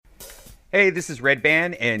Hey, this is Red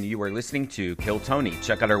Band, and you are listening to Kill Tony.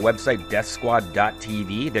 Check out our website,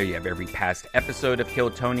 deathsquad.tv. There you have every past episode of Kill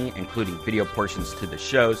Tony, including video portions to the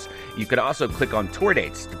shows. You could also click on tour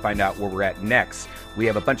dates to find out where we're at next. We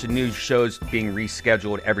have a bunch of new shows being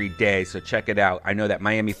rescheduled every day, so check it out. I know that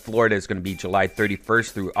Miami, Florida is going to be July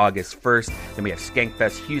 31st through August 1st. Then we have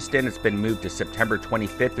Skankfest Houston. It's been moved to September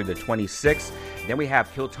 25th through the 26th. Then we have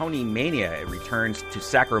Kill Tony Mania. It returns to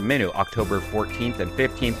Sacramento October 14th and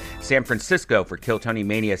 15th. San Francisco for Kill Tony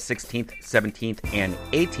Mania 16th, 17th, and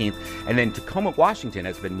 18th. And then Tacoma, Washington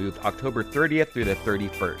has been moved October 30th through the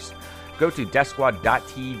 31st. Go to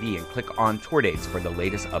deathsquad.tv and click on tour dates for the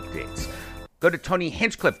latest updates. Go to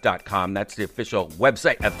TonyHinchcliffe.com. That's the official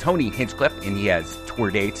website of Tony Hinchcliffe, and he has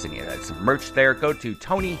tour dates and he has some merch there. Go to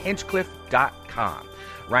TonyHinchcliffe.com.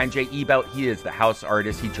 Ryan J. Ebelt, he is the house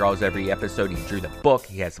artist. He draws every episode. He drew the book.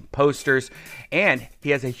 He has some posters, and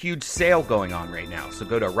he has a huge sale going on right now. So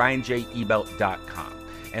go to RyanJEbelt.com.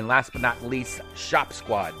 And last but not least,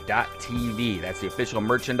 ShopSquad.tv. That's the official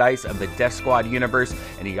merchandise of the Death Squad universe.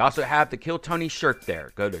 And you also have the Kill Tony shirt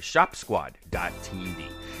there. Go to ShopSquad.tv.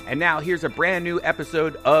 And now here's a brand new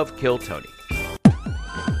episode of Kill Tony.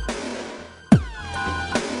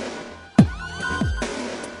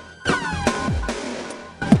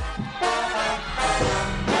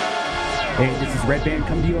 Hey, this is Red Band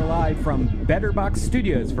coming to you live from Better Box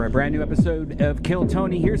Studios for a brand new episode of Kill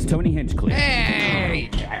Tony. Here's Tony Hinchcliffe. Hey,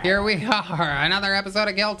 here we are, another episode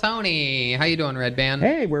of Kill Tony. How you doing, Red Band?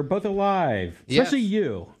 Hey, we're both alive, especially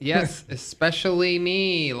you. Yes, especially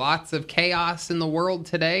me. Lots of chaos in the world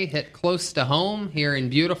today. Hit close to home here in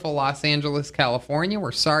beautiful Los Angeles, California.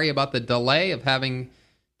 We're sorry about the delay of having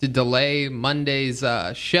to delay Monday's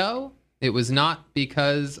show. It was not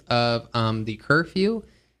because of the curfew.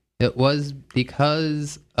 It was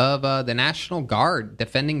because of the National Guard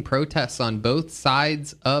defending protests on both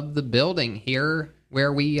sides of the building here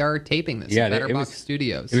where we are taping this, Better Box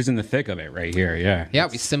Studios. It was in the thick of it right here, yeah. Yeah,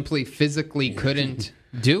 we simply physically couldn't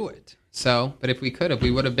do it. So, but if we could have,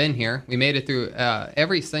 we would have been here. We made it through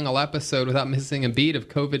every single episode without missing a beat of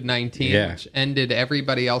COVID-19, which ended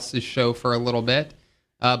everybody else's show for a little bit.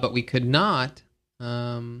 But we could not,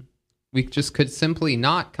 we just could simply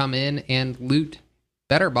not come in and loot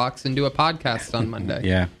Better Box and do a podcast on Monday.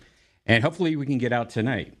 Yeah. And hopefully we can get out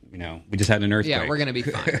tonight. You know, we just had an earthquake. Yeah, we're going to be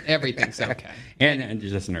fine. Everything's okay. and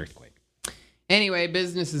just an earthquake. Anyway,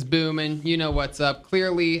 business is booming. You know what's up.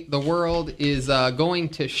 Clearly, the world is going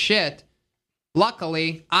to shit.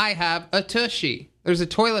 Luckily, I have a Tushy. There's a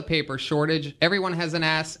toilet paper shortage. Everyone has an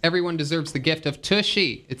ass. Everyone deserves the gift of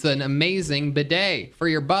Tushy. It's an amazing bidet for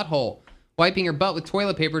your butthole. Wiping your butt with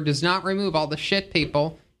toilet paper does not remove all the shit,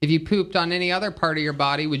 people. If you pooped on any other part of your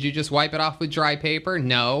body, would you just wipe it off with dry paper?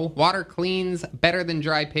 No. Water cleans better than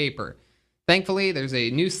dry paper. Thankfully, there's a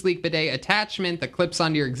new sleek bidet attachment that clips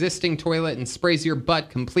onto your existing toilet and sprays your butt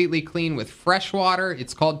completely clean with fresh water.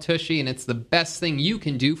 It's called Tushy, and it's the best thing you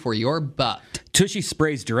can do for your butt. Tushy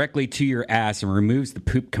sprays directly to your ass and removes the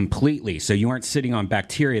poop completely, so you aren't sitting on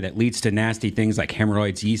bacteria that leads to nasty things like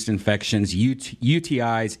hemorrhoids, yeast infections,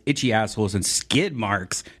 UTIs, itchy assholes, and skid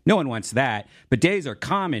marks. No one wants that. Bidets are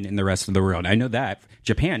common in the rest of the world. I know that.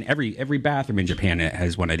 Japan, every bathroom in Japan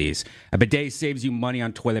has one of these. A bidet saves you money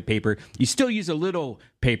on toilet paper. You still use a little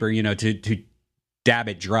paper, to dab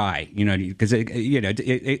it dry, because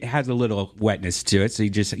it has a little wetness to it. So you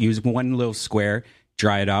just use one little square,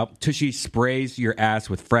 dry it up. Tushy sprays your ass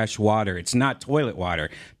with fresh water. It's not toilet water.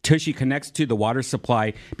 Tushy connects to the water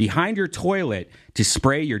supply behind your toilet to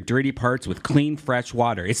spray your dirty parts with clean, fresh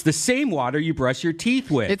water. It's the same water you brush your teeth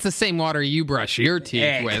with. It's the same water you brush your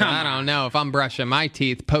teeth with. I don't know if I'm brushing my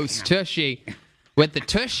teeth post-Tushy with the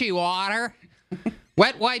Tushy water.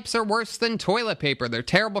 Wet wipes are worse than toilet paper. They're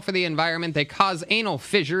terrible for the environment. They cause anal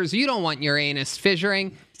fissures. You don't want your anus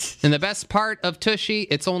fissuring. And the best part of Tushy,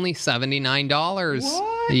 it's only $79.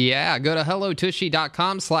 What? Yeah, go to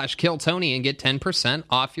HelloTushy.com/KillTony and get 10%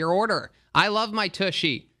 off your order. I love my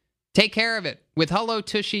Tushy. Take care of it with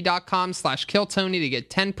HelloTushy.com/KillTony to get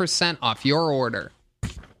 10% off your order.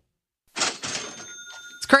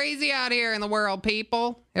 It's crazy out here in the world,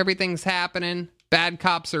 people. Everything's happening. Bad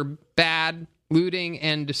cops are bad. Looting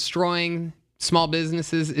and destroying small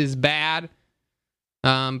businesses is bad.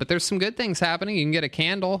 But there's some good things happening. You can get a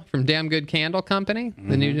candle from Damn Good Candle Company. Mm-hmm.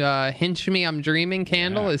 The new Hinch Me I'm Dreaming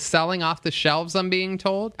candle is selling off the shelves, I'm being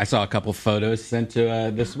told. I saw a couple photos sent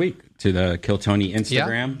to this week to the Kill Tony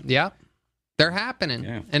Instagram. Yeah. They're happening.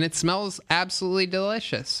 Yeah. And it smells absolutely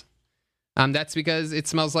delicious. That's because it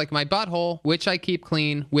smells like my butthole, which I keep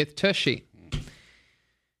clean with Tushy.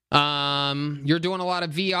 You're doing a lot of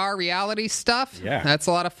VR reality stuff. Yeah. That's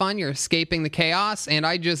a lot of fun. You're escaping the chaos. And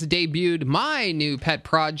I just debuted my new pet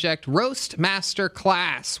project, Roast Master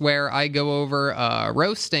Class, where I go over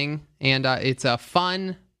roasting. And it's a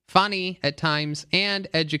fun, funny at times, and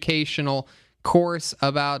educational course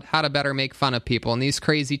about how to better make fun of people. In these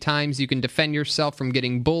crazy times, you can defend yourself from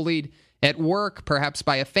getting bullied at work, perhaps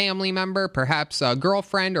by a family member, perhaps a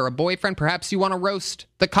girlfriend or a boyfriend. Perhaps you want to roast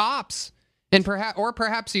the cops. And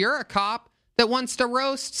perhaps you're a cop that wants to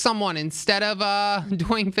roast someone instead of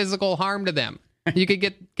doing physical harm to them. You could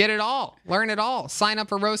get it all, learn it all. Sign up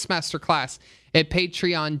for Roast Master Class at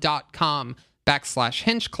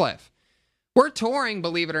patreon.com/Hinchcliffe. We're touring,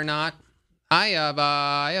 believe it or not. I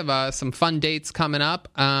have some fun dates coming up,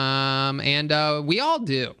 and we all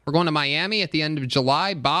do. We're going to Miami at the end of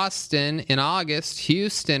July, Boston in August,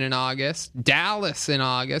 Houston in August, Dallas in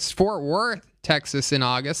August, Fort Worth, Texas in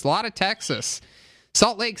August, a lot of Texas.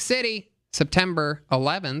 Salt Lake City, September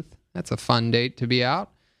 11th. That's a fun date to be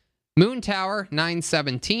out. Moon Tower,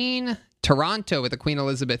 9/17. Toronto at the Queen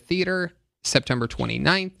Elizabeth Theater, September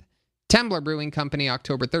 29th. Temblor Brewing Company,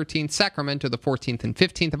 October 13th. Sacramento, the 14th and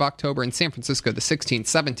 15th of October. And San Francisco, the 16th,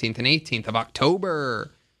 17th, and 18th of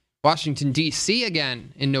October. Washington, D.C.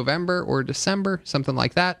 again in November or December, something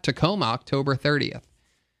like that. Tacoma, October 30th.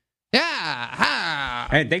 Yeah.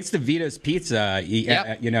 And thanks to Vito's Pizza.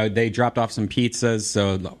 Yep. They dropped off some pizzas,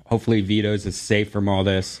 so hopefully Vito's is safe from all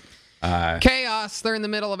this. Chaos. They're in the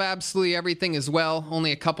middle of absolutely everything as well.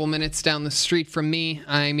 Only a couple minutes down the street from me.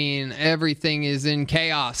 I mean, everything is in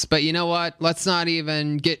chaos. But you know what? Let's not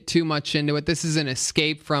even get too much into it. This is an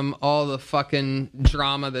escape from all the fucking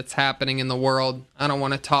drama that's happening in the world. I don't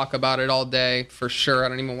want to talk about it all day, for sure. I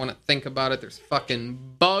don't even want to think about it. There's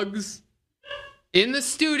fucking bugs in the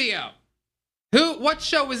studio. What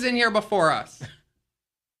show was in here before us?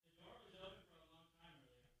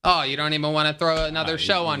 Oh, you don't even want to throw another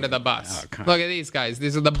show under the bus. Look at these guys.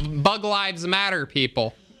 These are the Bug Lives Matter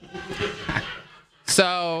people.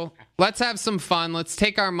 So let's have some fun. Let's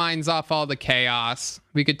take our minds off all the chaos.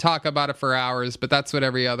 We could talk about it for hours, but that's what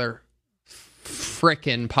every other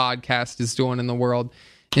frickin' podcast is doing in the world.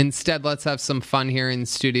 Instead, let's have some fun here in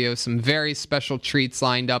studio. Some very special treats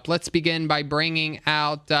lined up. Let's begin by bringing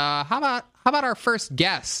out, how about our first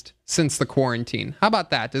guest since the quarantine? How about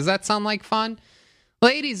that? Does that sound like fun?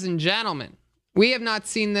 Ladies and gentlemen, we have not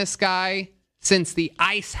seen this guy since the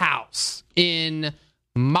Ice House in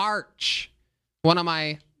March. One of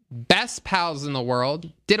my best pals in the world I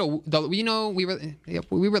did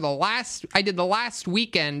the last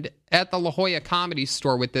weekend at the La Jolla Comedy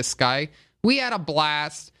Store with this guy. We had a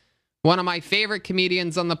blast. One of my favorite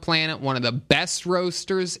comedians on the planet, one of the best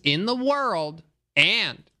roasters in the world,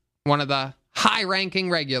 and one of the high-ranking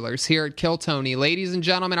regulars here at Kill Tony. Ladies and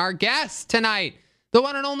gentlemen, our guest tonight, the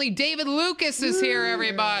one and only David Lucas is here,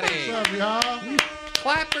 everybody. What's up, y'all?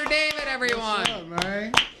 Clap for David, everyone. What's up,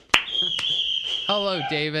 man? Hello,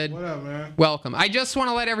 David. What up, man? Welcome. I just want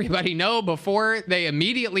to let everybody know before they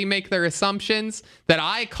immediately make their assumptions that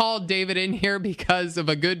I called David in here because of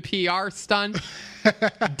a good PR stunt.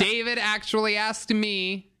 David actually asked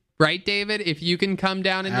me, right, David, if you can come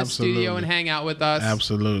down in the studio and hang out with us.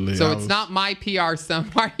 Absolutely. So it's not my PR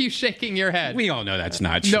stunt. Why are you shaking your head? We all know that's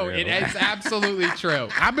not true. No, it is absolutely true.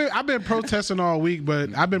 I've been protesting all week, but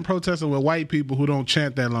I've been protesting with white people who don't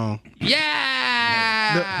chant that long.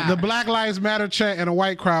 Yeah! The Black Lives Matter chant in a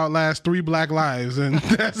white crowd lasts 3 black lives, and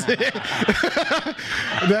that's it.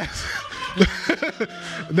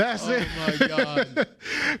 That's it. Oh, my God.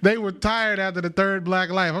 They were tired after the 3rd black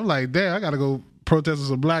life. I'm like, damn, I got to go protest with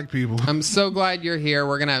some black people. I'm so glad you're here.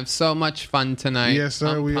 We're going to have so much fun tonight. Yes,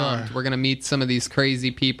 sir, I'm we pumped. are. We're going to meet some of these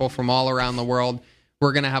crazy people from all around the world.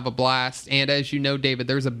 We're going to have a blast. And as you know, David,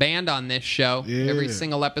 there's a band on this show. Yeah. Every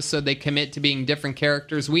single episode, they commit to being different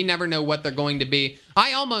characters. We never know what they're going to be.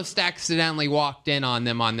 I almost accidentally walked in on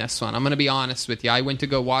them on this one. I'm going to be honest with you. I went to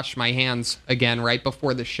go wash my hands again right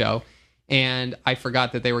before the show, and I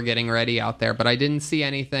forgot that they were getting ready out there, but I didn't see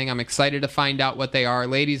anything. I'm excited to find out what they are.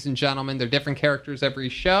 Ladies and gentlemen, they're different characters every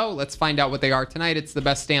show. Let's find out what they are tonight. It's the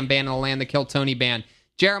best damn band in the land, the Kill Tony Band.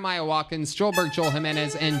 Jeremiah Watkins, Joelberg Joel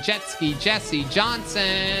Jimenez, and Jetski Jesse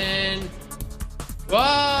Johnson.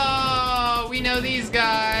 Whoa, we know these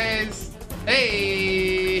guys.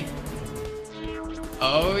 Hey.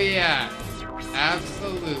 Oh, yeah.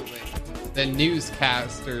 Absolutely. The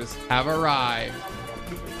newscasters have arrived.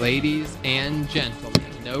 Ladies and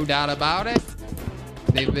gentlemen, no doubt about it.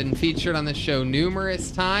 They've been featured on the show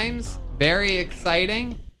numerous times. Very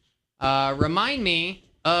exciting. Remind me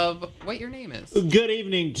of what your name is. Good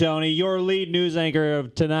evening, Tony. Your lead news anchor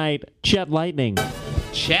of tonight, Chet Lightning.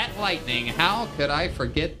 Chet Lightning. How could I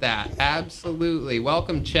forget that? Absolutely.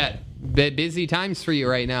 Welcome, Chet. Busy times for you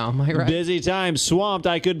right now, am I right? Busy time, swamped.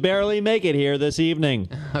 I could barely make it here this evening.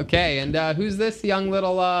 Okay, and who's this young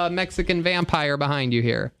little Mexican vampire behind you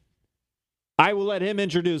here? I will let him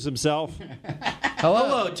introduce himself.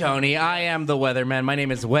 Hello, Tony. I am the weatherman. My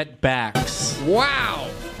name is Wetbacks. Wow.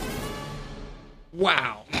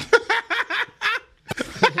 Wow.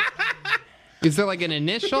 Is there like an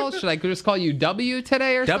initial? Should I just call you W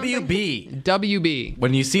today or something? WB. WB.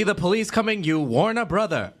 When you see the police coming, you warn a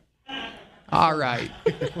brother. All right.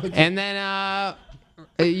 And then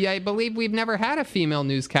I believe we've never had a female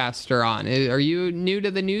newscaster on. Are you new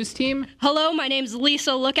to the news team? Hello, my name's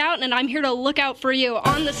Lisa Lookout, and I'm here to look out for you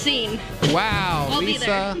on the scene. Wow, I'll be Lisa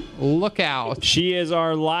there. Lookout. She is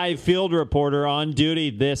our live field reporter on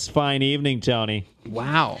duty this fine evening, Tony.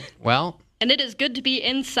 Wow. Well, And it is good to be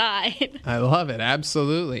inside. I love it.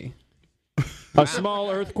 Absolutely. A small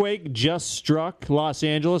earthquake just struck Los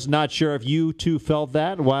Angeles. Not sure if you two felt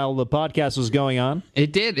that while the podcast was going on.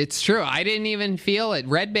 It did. It's true. I didn't even feel it.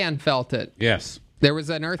 Red Band felt it. Yes. There was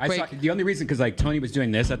an I earthquake. saw, the only reason, because like Tony was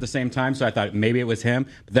doing this at the same time, so I thought maybe it was him.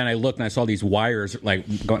 But then I looked and I saw these wires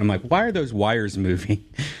like going. I'm like, why are those wires moving?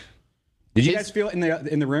 Did you guys feel it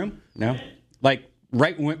in the room? No, like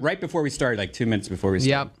right before we started, like 2 minutes before we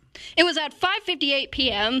started. Yep. It was at 5:58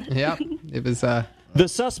 p.m. Yep. It was. The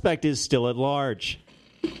suspect is still at large.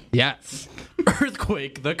 Yes.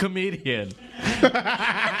 Earthquake, the comedian.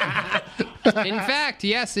 In fact,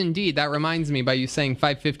 yes, indeed. That reminds me, by you saying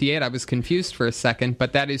 5:58, I was confused for a second,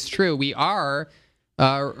 but that is true. We are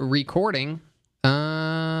recording,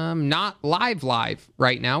 not live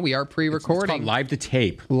right now. We are It's pre-recording. called live to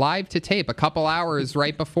tape. Live to tape. A couple hours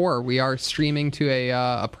right before, we are streaming to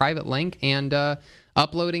a private link and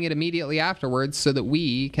uploading it immediately afterwards so that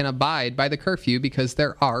we can abide by the curfew because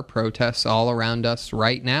there are protests all around us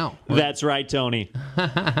right now. That's right, Tony.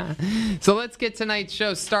 So let's get tonight's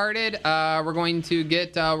show started. We're going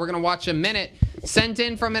to watch a minute sent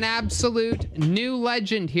in from an absolute new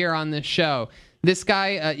legend here on this show. This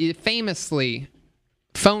guy famously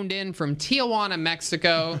phoned in from Tijuana,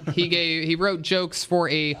 Mexico. He wrote jokes for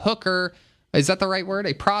a hooker. Is that the right word?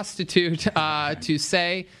 A prostitute to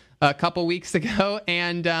say a couple weeks ago,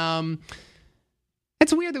 and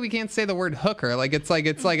it's weird that we can't say the word hooker. It's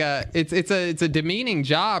a demeaning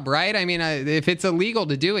job, right? I mean, if it's illegal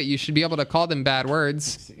to do it, you should be able to call them bad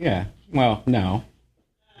words. Yeah. Well, no.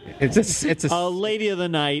 It's A lady of the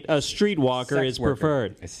night, a streetwalker sex is worker.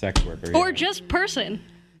 preferred. A sex worker. Or yeah. just person.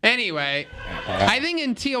 Anyway, I think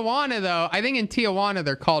in Tijuana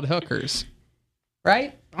they're called hookers,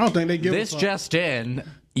 right? I don't think they give This a fuck. just in,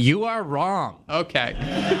 you are wrong. Okay.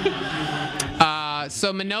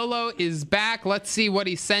 So Manolo is back. Let's see what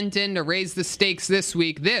he sent in to raise the stakes this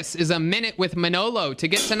week. This is a minute with Manolo. To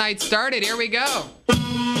get tonight started, here we go.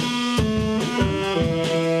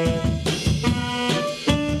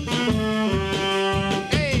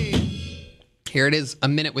 Hey. Here it is, a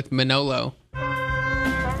minute with Manolo.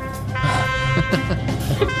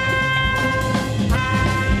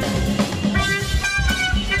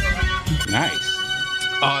 Nice.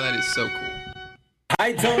 Oh, that is so cool.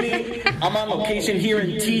 Hi, Tony. I'm on location here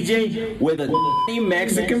in TJ with a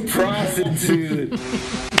Mexican prostitute.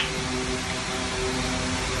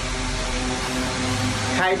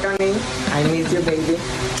 Hi, Tony. I miss you, baby.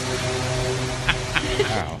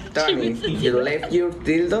 Wow. Tony, you left your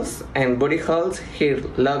dildos and booty holes here.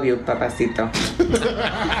 Love you, papacito.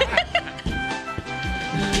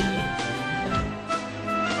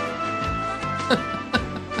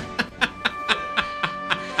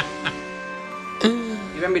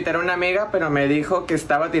 Iba a invitar a una amiga, pero me dijo que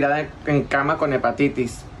estaba tirada en cama con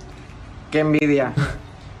hepatitis. Qué envidia.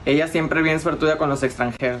 Ella siempre bien suertuda con los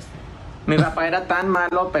extranjeros. Mi papá era tan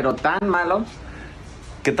malo, pero tan malo,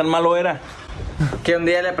 ¿Qué tan malo era? que un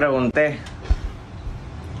día le pregunté.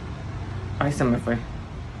 Ay, se me fue.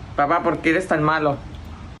 Papá, ¿por qué eres tan malo?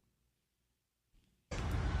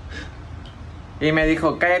 Y me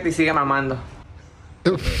dijo, cállate y sigue mamando.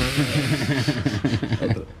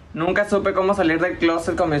 Nunca supe cómo salir del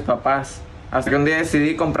closet con mis papás. Hasta que un día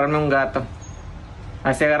decidí comprarme un gato.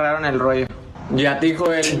 Así agarraron el rollo. Ya te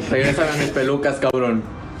dijo él, regrésame a mis pelucas, cabrón.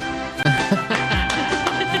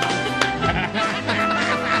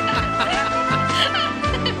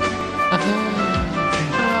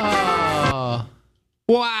 Oh.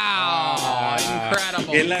 Wow.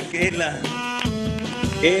 Incredible.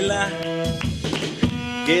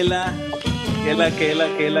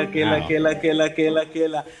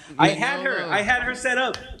 I had her set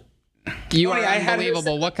up. You are Tony, I had her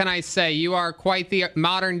unbelievable. What can I say? You are quite the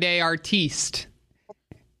modern day artiste.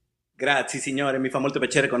 Grazie signore, mi fa molto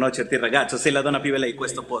piacere conoscerti ragazzo, sei la donna più bella di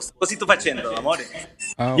questo posto. Così sto facendo, amore.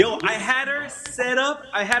 Oh. Yo, I had her set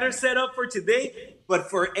up for today, but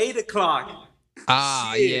for 8 o'clock.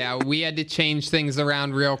 Ah, yeah, we had to change things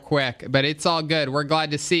around real quick, but it's all good. We're glad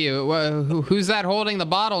to see you. Who's that holding the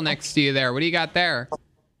bottle next to you there? What do you got there?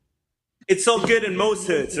 It's all good in most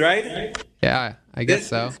hoods, right? Yeah, I guess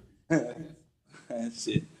so. That's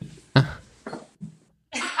it.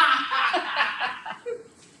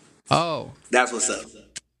 Oh. That's what's up.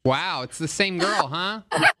 Wow, it's the same girl, huh?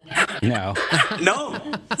 No. No,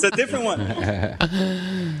 it's a different one.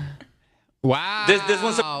 Wow. This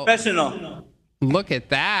one's a professional. Look at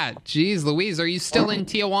that. Jeez Louise, are you still in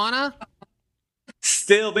Tijuana?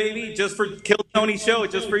 Still, baby, just for Kill Tony show,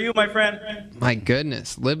 just for you, my friend. My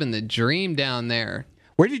goodness, living the dream down there.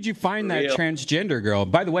 Where did you find that Real. transgender girl?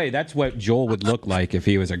 By the way, that's what Joel would look like if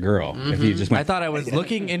he was a girl. If he just I went, thought I was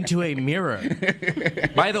looking into a mirror.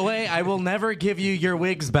 By the way, I will never give you your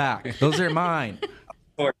wigs back. Those are mine.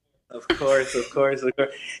 Of course.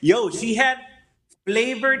 Yo, she had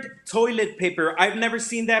flavored toilet paper. I've never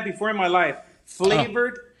seen that before in my life.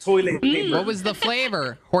 Flavored toilet paper. What was the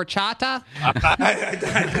flavor? Horchata? I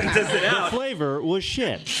test it out. Flavor was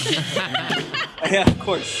shit. Yeah, of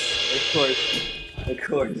course.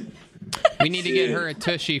 We need to get her a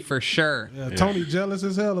tushy for sure. Yeah, Tony jealous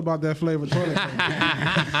as hell about that flavor toilet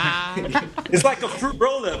paper. It's like a fruit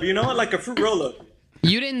roll-up, you know? Like a fruit roll-up.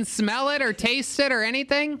 You didn't smell it or taste it or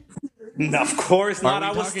anything? No, of course not. we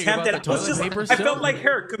I was talking tempted. about the toilet paper I still? felt like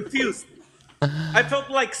her, confused. I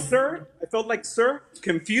felt like sir,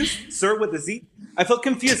 confused, sir with a Z. I felt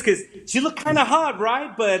confused because she looked kind of hot,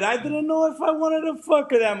 right? But I didn't know if I wanted to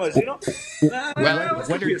fuck her that much, you know? Well,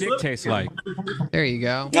 what did her dick taste like? There you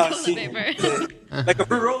go. Like a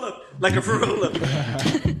fruit roll-up.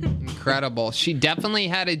 Incredible. She definitely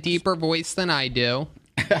had a deeper voice than I do.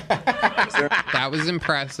 That was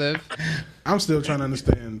impressive. I'm still trying to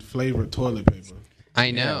understand flavored toilet paper.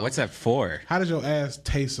 I know. Yeah, what's that for? How does your ass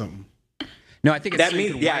taste something? No, I think it's That so you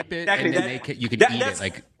means- can yeah, wipe it exactly, and then that- you can that- eat it. that's-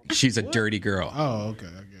 Like she's a dirty girl. Oh, okay,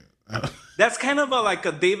 I get it. That's kind of like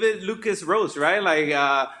a David Lucas roast, right?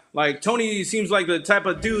 Like Tony seems like the type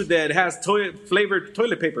of dude that has flavored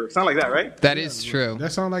toilet paper. Sound like that, right? That is true.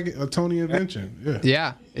 That sounds like a Tony invention. Yeah.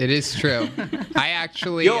 Yeah, it is true. I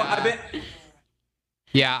actually, Yo, I bet.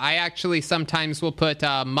 I actually sometimes will put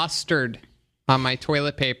mustard on my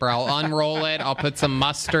toilet paper. I'll unroll it. I'll put some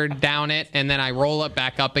mustard down it, and then I roll it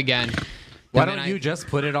back up again. Why And then don't you just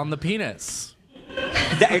put it on the penis?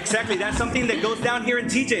 Exactly. That's something that goes down here in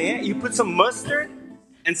TJ. Eh? You put some mustard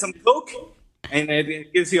and some Coke, and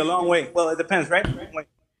it gives you a long way. Well, it depends, right?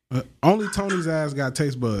 Only Tony's ass got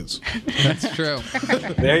taste buds. That's true.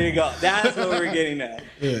 There you go. That's what we're getting at.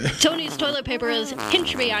 Tony's toilet paper is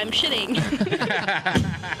pinch me, I'm shitting.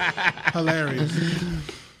 Hilarious.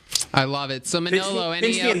 I love it. So Manolo,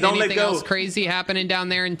 Pinch me and don't let anything go. else crazy happening down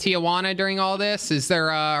there in Tijuana during all this? Is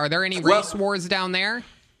there are there any race wars down there?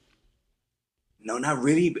 No, not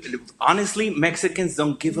really. Honestly, Mexicans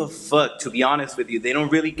don't give a fuck, to be honest with you. They don't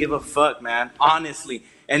really give a fuck, man. Honestly.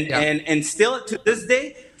 And still to this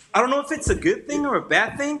day, I don't know if it's a good thing or a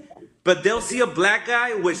bad thing, but they'll see a black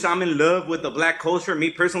guy, which I'm in love with the black culture. Me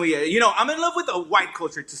personally, you know, I'm in love with the white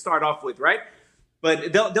culture to start off with, right?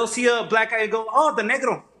 But they'll see a black guy and go, oh, the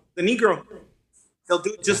negro, the negro. They'll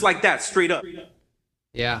do it just like that, straight up.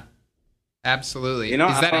 Yeah. Absolutely. You know,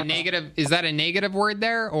 is that a negative word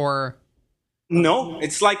there or No,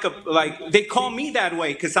 it's like they call me that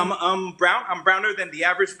way because I'm brown. I'm browner than the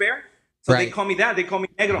average bear, so they Right. call me that. They call me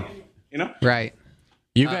negro. You know? right?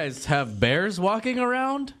 You guys have bears walking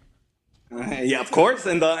around? Yeah, of course.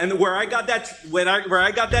 And where I got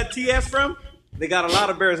that TS from, they got a lot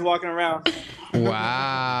of bears walking around.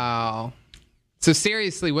 Wow. So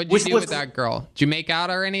seriously, what'd you Which do was- with that girl? Did you make out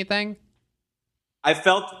or anything? I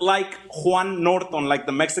felt like Juan Norton, like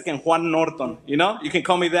the Mexican Juan Norton. You know, you can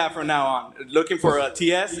call me that from now on. Looking for a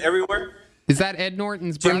TS everywhere. Is that Ed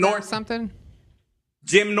Norton's Jim brother or Norton. something?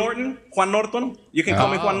 Jim Norton, Juan Norton. You can call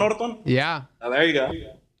me Juan Norton. Yeah. Oh, there you go.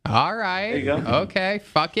 All right. There you go. Okay.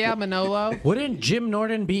 Fuck yeah, Manolo. Wouldn't Jim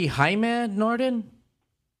Norton be Jaime Norton?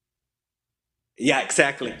 Yeah,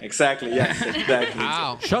 exactly. Yes, exactly.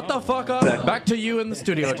 Wow. Shut the fuck up. Back to you in the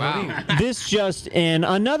studio, Tony. Wow. This just in: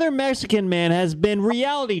 another Mexican man has been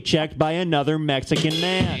reality checked by another Mexican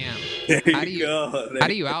man. Damn. There How do you go. how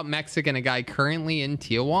do you out Mexican a guy currently in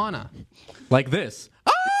Tijuana? Like this.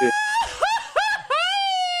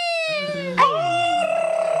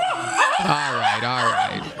 All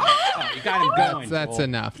right. You got him going. That's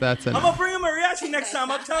enough. That's I'm enough. gonna bring him mariachi next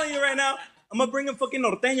time. I'm telling you right now. I'm gonna bring him fucking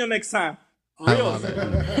norteño next time. I love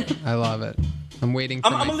it. I love it. I'm waiting for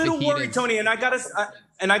I'm a little worried, Tony, and I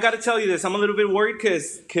gotta tell you this. I'm a little bit worried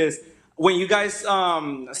because when you guys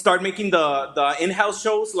start making the in-house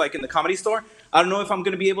shows, like in the Comedy Store, I don't know if I'm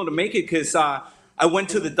gonna be able to make it because I went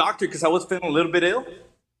to the doctor because I was feeling a little bit ill.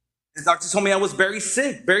 The doctor told me I was very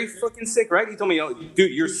sick, very fucking sick, right? He told me, oh,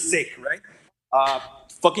 dude, you're sick, right?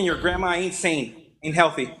 Fucking your grandma ain't sane, ain't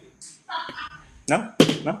healthy. No?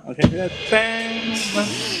 Okay.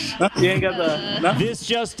 Thanks. No, you ain't got the... No? This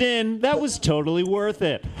just in, that was totally worth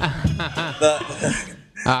it.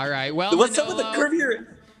 All right, well, what's up with the curvier?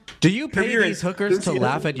 Do you pay these hookers to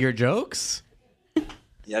laugh at your jokes?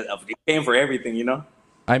 Yeah, I'm paying for everything, you know?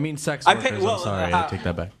 I mean sex workers, I'm sorry, I take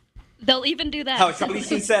that back. They'll even do that. How Charlie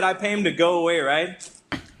Sheen said, I pay him to go away, right?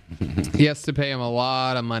 He has to pay him a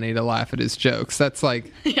lot of money to laugh at his jokes. That's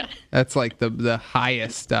like the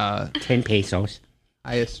highest 10 pesos.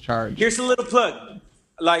 Highest charge. Here's a little plug.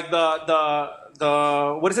 Like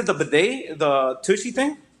the what is it, the bidet? The Tushy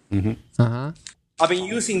thing? Mm-hmm. Uh-huh. I've been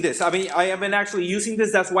using this. I have been actually using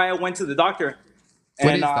this. That's why I went to the doctor.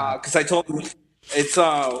 What And is that? because I told him it's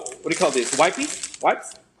what do you call this?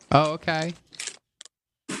 Wipes? Oh, okay.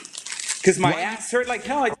 Because my ass hurt like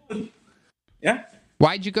hell. Yeah.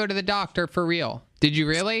 Why'd you go to the doctor for real? Did you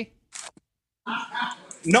really?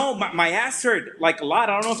 No, my ass hurt like a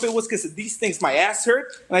lot. I don't know if it was because of these things. My ass hurt,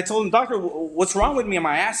 and I told him, doctor, what's wrong with me? And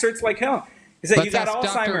my ass hurts like hell. He said, you got Let's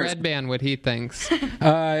ask Dr. Alzheimer's. Redband what he thinks.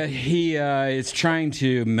 He is trying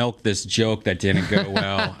to milk this joke that didn't go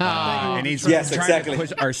well. And he's trying to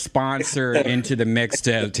push our sponsor into the mix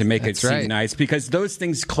to make it seem nice because those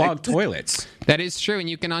things clog toilets. That is true, and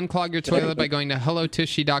you can unclog your toilet by going to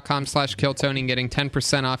hellotushy.com/KillTony and getting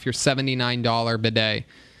 10% off your $79 bidet.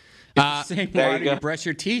 It's the same water you brush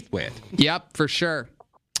your teeth with. Yep, for sure.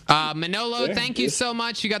 Manolo, thank you so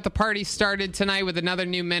much. You got the party started tonight with another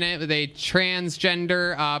new minute with a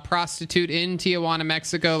transgender prostitute in Tijuana,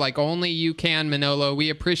 Mexico, like only you can, Manolo. We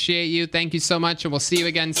appreciate you. Thank you so much, and we'll see you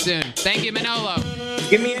again soon. Thank you, Manolo.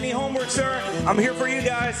 Give me any homework, sir. I'm here for you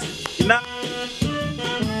guys. Good night.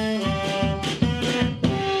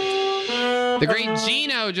 The great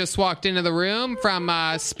Gino just walked into the room from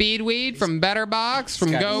Speedweed, from Better Box,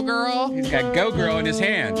 from Go Girl. He's got Go Girl in his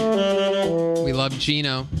hand. We love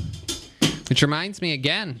Gino. Which reminds me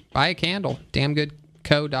again, buy a candle,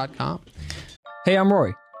 damngoodco.com. Hey, I'm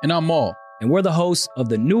Rory. And I'm Maul. And we're the hosts of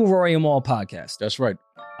the new Rory and Maul podcast. That's right.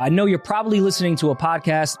 I know you're probably listening to a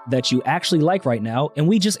podcast that you actually like right now, and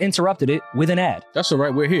we just interrupted it with an ad. That's all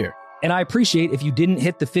right, we're here. And I appreciate if you didn't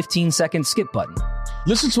hit the 15-second skip button.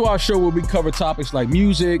 Listen to our show where we cover topics like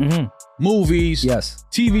music, movies,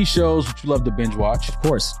 TV shows, which you love to binge watch. Of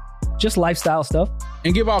course. Just lifestyle stuff.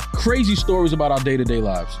 And give out crazy stories about our day-to-day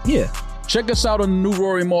lives. Yeah. Check us out on the new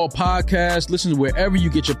Rory Maul podcast. Listen wherever you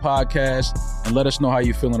get your podcast and let us know how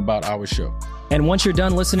you're feeling about our show. And once you're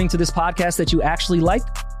done listening to this podcast that you actually like,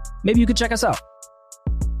 maybe you could check us out.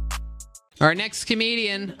 Our next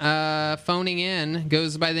comedian phoning in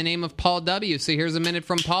goes by the name of Paul W. So here's a minute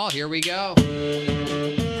from Paul. Here we go.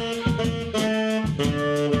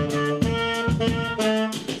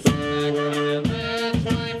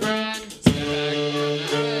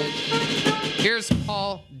 Here's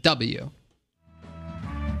Paul W.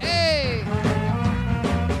 Hey!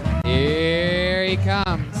 Here he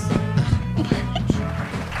comes.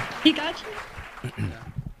 He got you?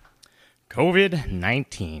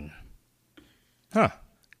 COVID-19. Huh.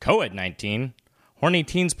 COVID-19? Horny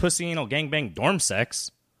teens, pussy, anal, gangbang, dorm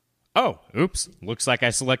sex? Oh, oops. Looks like I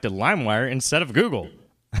selected LimeWire instead of Google.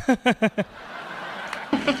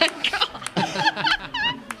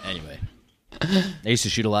 Anyway, I used to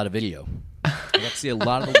shoot a lot of video. I got to see a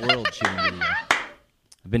lot of the world shooting video.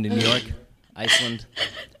 I've been to New York, Iceland,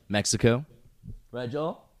 Mexico. Right,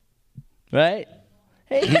 Joel? Right?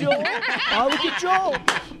 Hey, Joel. Oh, look at Joel.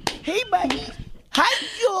 Hey, buddy. Hi,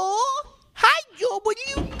 Joel. Hi, Joel. What are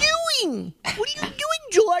you doing? What are you doing,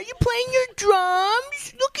 Joel? Are you playing your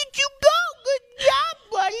drums? Look at you go. Good job,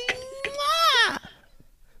 buddy. Mwah.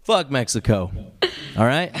 Fuck Mexico. All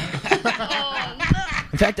right?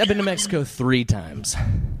 In fact, I've been to Mexico 3 times.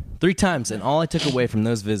 3 times, and all I took away from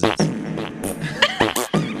those visits...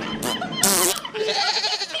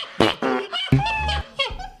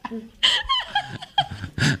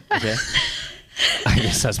 Okay. I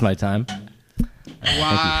guess that's my time.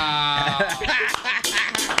 Wow.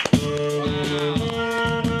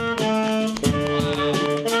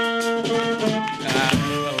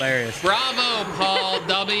 Hilarious. Bravo, Paul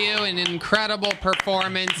W. An incredible incredible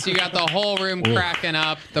performance. You got the whole room cracking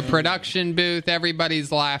up. The production booth, everybody's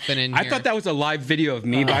laughing in here. I thought that was a live video of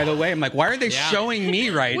me, by the way. I'm like, why are they showing me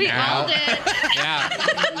right now? Yeah.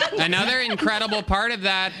 Another incredible part of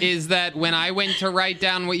that is that when I went to write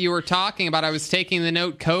down what you were talking about, I was taking the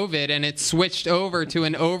note COVID, and it switched over to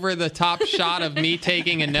an over-the-top shot of me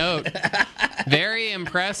taking a note. Very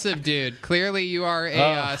impressive, dude. Clearly, you are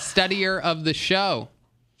a studier of the show.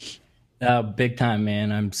 Big time,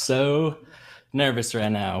 man. I'm so nervous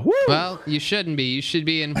right now. Woo! Well, you shouldn't be. You should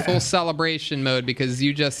be in full celebration mode because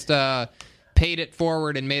you just paid it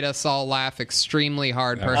forward and made us all laugh extremely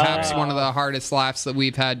hard. Perhaps one of the hardest laughs that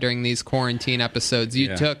we've had during these quarantine episodes.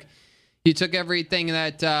 You took everything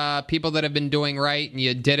that people that have been doing right, and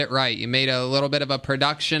you did it right. You made a little bit of a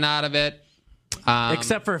production out of it.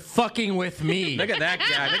 Except for fucking with me. Look at that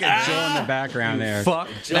guy. Look at Joel in the background there. Fuck.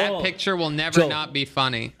 That picture will never not be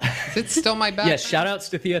funny. Is it still my back? Yes, shout outs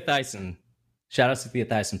to Thea Thyssen. Shout outs to Thea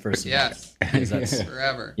Thyssen first. Yes. That's,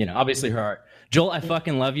 forever. Obviously her art. Joel, I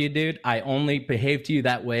fucking love you, dude. I only behaved to you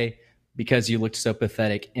that way because you looked so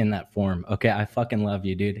pathetic in that form. Okay, I fucking love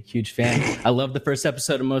you, dude. Huge fan. I love the first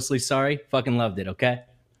episode of Mostly Sorry. Fucking loved it, okay?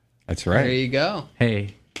 That's right. There you go.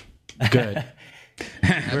 Hey, good.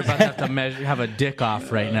 We're about to have a dick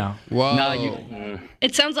off right now. Whoa. No,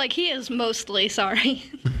 It sounds like he is mostly sorry.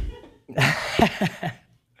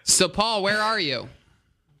 So, Paul, where are you?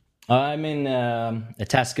 I'm in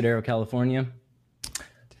Atascadero, California.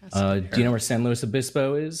 Do you know where San Luis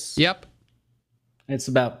Obispo is? Yep. It's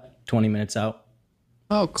about 20 minutes out.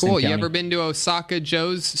 Oh, cool. Same You county. ever been to Osaka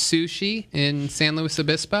Joe's Sushi in San Luis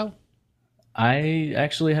Obispo? I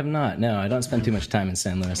actually have not. No, I don't spend too much time in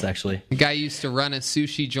San Luis, actually. The guy used to run a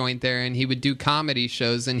sushi joint there, and he would do comedy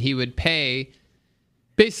shows, and he would pay,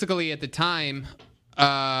 basically at the time,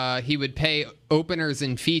 he would pay openers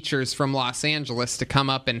and features from Los Angeles to come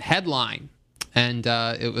up and headline. And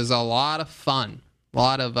it was a lot of fun. A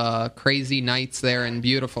lot of crazy nights there in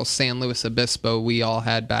beautiful San Luis Obispo we all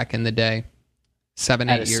had back in the day. 7-8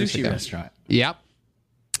 At a years sushi ago. restaurant. Yep.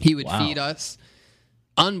 He would Wow. feed us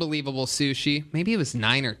unbelievable sushi. Maybe it was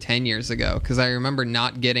 9 or 10 years ago, because I remember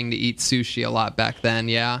not getting to eat sushi a lot back then.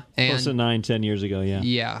 Yeah. Close to 9-10 years ago, yeah.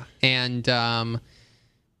 Yeah. And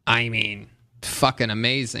I mean, fucking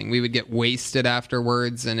amazing. We would get wasted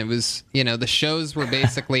afterwards, and it was, the shows were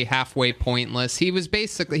basically halfway pointless. He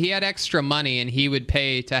had extra money, and he would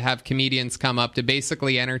pay to have comedians come up to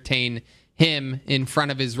basically entertain him in front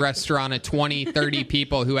of his restaurant of 20, 30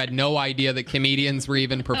 people who had no idea that comedians were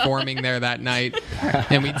even performing there that night.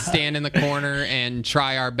 And we'd stand in the corner and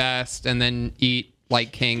try our best and then eat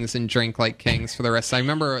like kings and drink like kings for the rest. I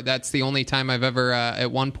remember that's the only time I've ever, at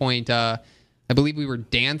one point, I believe we were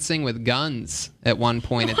dancing with guns at one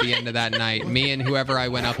point at the end of that night. Me and whoever I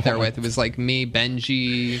went up there with. It was like me,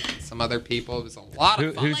 Benji, some other people. It was a lot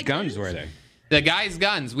of fun. Whose guns were they? The guy's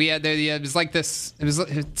guns. We had it was like this.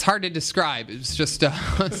 It's hard to describe. It was just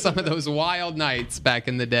some of those wild nights back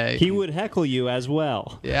in the day. He would heckle you as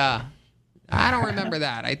well. Yeah. I don't remember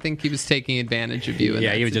that. I think he was taking advantage of you.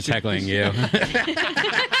 Yeah, he was just heckling you.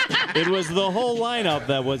 It was the whole lineup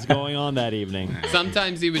that was going on that evening.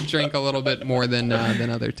 Sometimes he would drink a little bit more than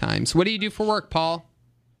other times. What do you do for work, Paul?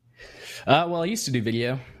 Well, I used to do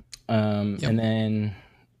video, and then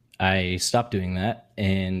I stopped doing that,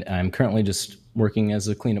 and I'm currently just working as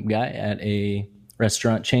a cleanup guy at a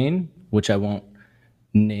restaurant chain, which I won't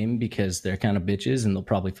name because they're kind of bitches and they'll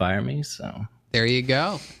probably fire me. So there you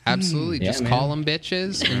go. Absolutely. Just call them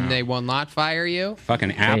bitches and they will not fire you.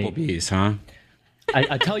 Fucking Applebee's, huh?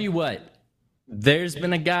 I tell you what, there's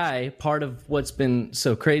been a guy, part of what's been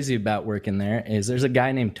so crazy about working there is there's a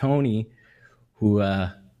guy named Tony who,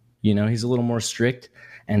 he's a little more strict.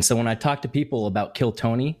 And so when I talk to people about Kill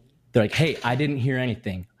Tony, they're like, hey, I didn't hear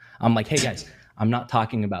anything. I'm like, hey, guys, I'm not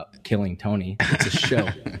talking about killing Tony. It's a show.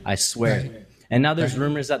 I swear. And now there's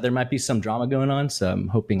rumors that there might be some drama going on. So I'm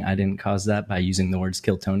hoping I didn't cause that by using the words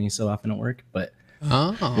kill Tony so often at work. But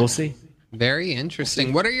we'll see. Very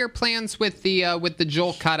interesting. What are your plans with the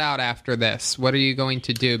Joel cutout after this? What are you going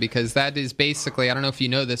to do? Because that is basically, I don't know if you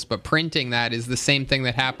know this, but printing that is the same thing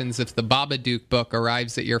that happens if the Babadook book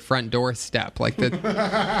arrives at your front doorstep. Like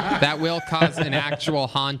that will cause an actual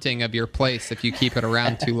haunting of your place if you keep it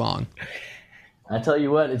around too long. I tell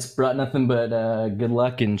you what, it's brought nothing but good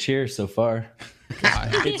luck and cheer so far.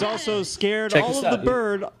 It's also scared Check all this of out, the dude.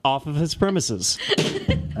 bird off of his premises.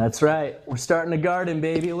 That's right. We're starting a garden,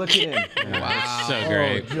 baby. Look at him. Wow. So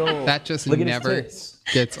great. Oh, Joel. That just Look at his never tits.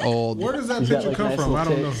 gets old. Where does that He's got, picture like, come nice from? little I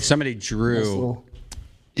don't know. tits. Somebody Nice drew. little-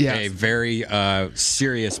 a very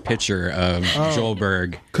serious picture of Joel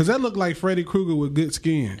Berg. Because that looked like Freddy Krueger with good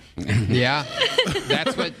skin. Yeah,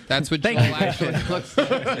 that's what Joel actually looks like.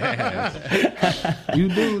 You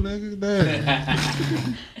do, nigga.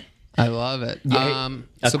 Damn. I love it.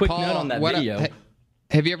 A quick note on that video.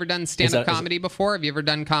 Have you ever done stand-up Is that- comedy before? Have you ever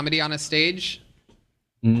done comedy on a stage?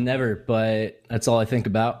 Never, but that's all I think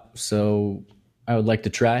about. So I would like to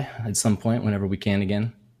try at some point whenever we can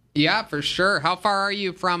again. Yeah, for sure. How far are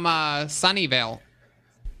you from Sunnyvale?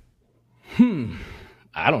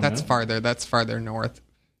 I don't know. That's farther north.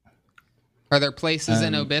 Are there places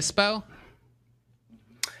in Obispo?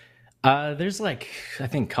 There's like, I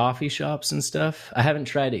think, coffee shops and stuff. I haven't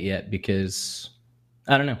tried it yet because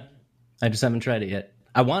I don't know. I just haven't tried it yet.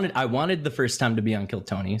 I wanted the first time to be on Kill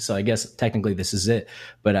Tony, so I guess technically this is it.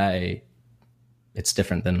 But it's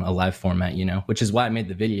different than a live format, you know, which is why I made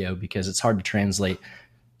the video, because it's hard to translate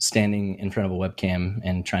standing in front of a webcam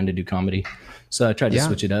and trying to do comedy. So I tried to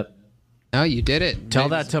switch it up. Oh, you did it. Tell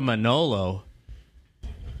that to Manolo.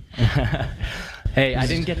 Hey, I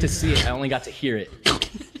didn't get to see it. I only got to hear it.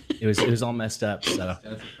 It was all messed up. So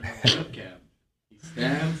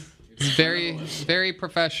It's very, very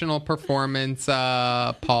professional performance,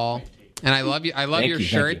 Paul. And I love you. I love your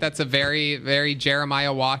shirt. That's a very, very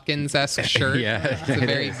Jeremiah Watkins-esque shirt. Yeah. It's a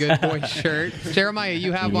very good boy shirt. Jeremiah,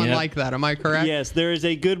 you have one like that. Am I correct? Yes, there is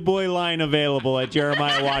a good boy line available at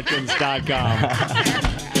jeremiahwatkins.com.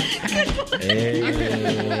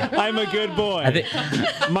 Hey. I'm a good boy.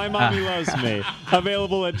 My mommy loves me.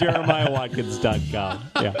 Available at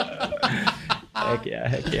jeremiahwatkins.com. Yeah.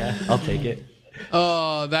 Heck yeah. I'll take it.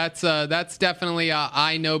 Oh, that's definitely a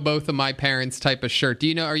I know both of my parents type of shirt.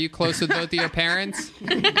 Are you close with both of your parents?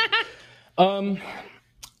 I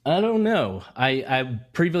don't know. I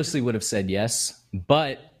previously would have said yes,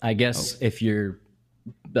 but I guess if you're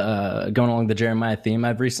going along the Jeremiah theme,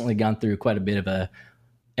 I've recently gone through quite a bit of a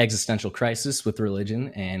existential crisis with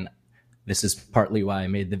religion, and this is partly why I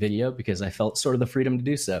made the video, because I felt sort of the freedom to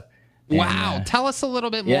do so. Wow. Tell us a little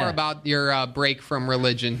bit more about your break from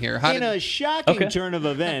religion here. In a shocking turn of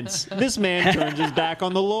events, this man turns his back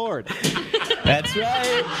on the Lord. That's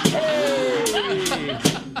right. Hey!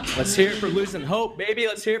 Let's hear it for losing hope, baby.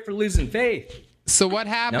 Let's hear it for losing faith. So what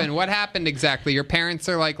happened? No. What happened exactly? Your parents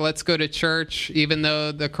are like, let's go to church, even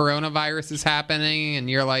though the coronavirus is happening, and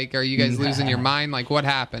you're like, are you guys losing your mind? Like, what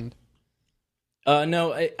happened?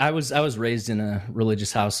 No, I was raised in a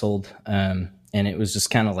religious household, and it was just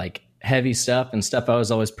kind of like heavy stuff and stuff I was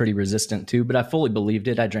always pretty resistant to, but I fully believed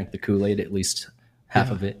it. I drank the Kool-Aid, at least half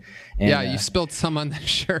of it. And, you spilled some on the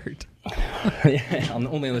shirt. Yeah,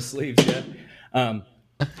 only on the sleeves, yeah.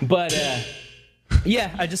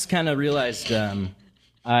 I just kind of realized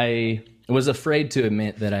I was afraid to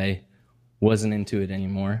admit that I wasn't into it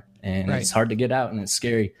anymore, and it's hard to get out, and it's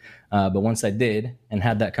scary. But once I did and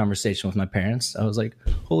had that conversation with my parents, I was like,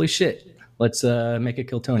 holy shit, let's make a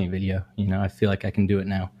Kill Tony video. I feel like I can do it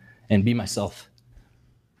now and be myself.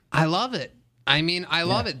 I love it. I mean, I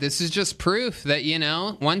love it. This is just proof that,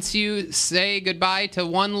 once you say goodbye to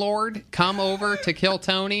one Lord, come over to Kill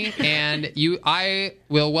Tony, and I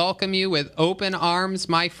will welcome you with open arms,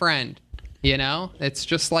 my friend. It's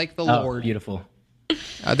just like the Lord. Beautiful.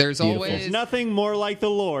 There's always... There's nothing more like the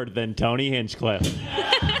Lord than Tony Hinchcliffe.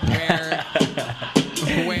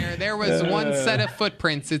 Where there was one set of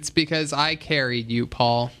footprints, it's because I carried you,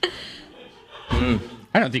 Paul.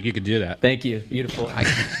 I don't think you could do that. Thank you. Beautiful.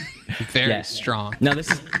 Very strong. No,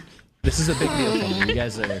 this is a big deal for me. You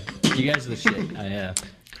guys are the shit.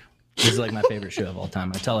 This is like my favorite show of all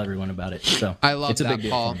time. I tell everyone about it. So I love it's a that, big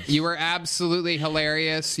deal Paul. for me. You were absolutely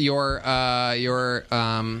hilarious. Your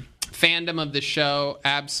fandom of the show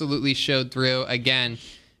absolutely showed through. Again,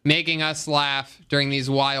 making us laugh during these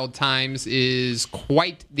wild times is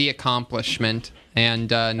quite the accomplishment, and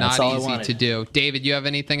not easy to do. David, you have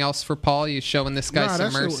anything else for Paul? You showing this guy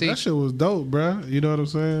some mercy? That shit was dope, bro. You know what I'm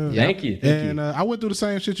saying? Thank you. I went through the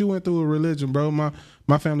same shit you went through with religion, bro.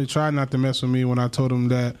 My family tried not to mess with me when I told them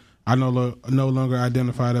that I no longer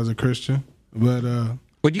identified as a Christian. But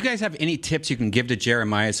would you guys have any tips you can give to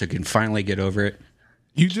Jeremiah so he can finally get over it?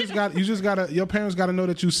 You just gotta. Your parents gotta know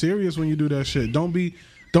that you serious when you do that shit. Don't be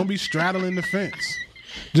straddling the fence.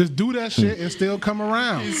 Just do that shit and still come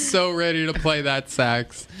around. He's so ready to play that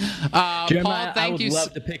sax. Jeremiah, Paul, I would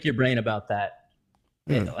love to pick your brain about that.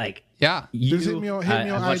 Yeah. Just hit me on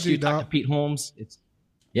I watched IG, you talk dog. to Pete Holmes. Hit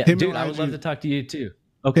me Dude, on I would IG. love to talk to you too.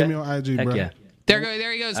 Okay. Hit me on IG, Heck bro. yeah.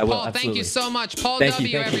 There he goes. I will, Paul, thank you absolutely. so much. Paul Thank W,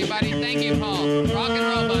 you, thank you. everybody. Thank you, Paul. Rock and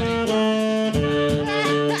roll, buddy.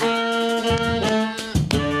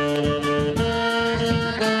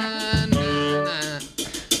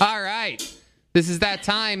 All right. This is that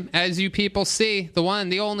time. As you people see, the one,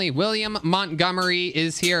 the only, William Montgomery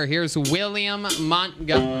is here. Here's William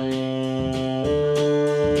Montgomery.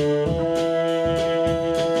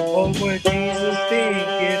 What would Jesus think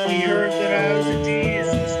if he heard that I was a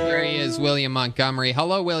Jesus? There he is, William Montgomery.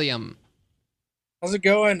 Hello, William. How's it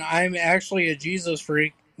going? I'm actually a Jesus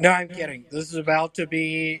freak. No, I'm kidding. This is about to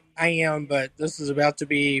be, I am, but this is about to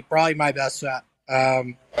be probably my best set.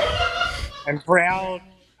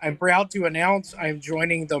 I'm proud to announce I'm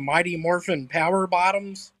joining the Mighty Morphin Power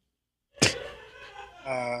Bottoms.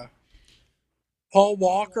 Paul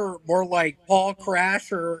Walker, more like Paul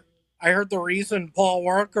Crasher. I heard the reason Paul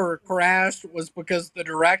Walker crashed was because the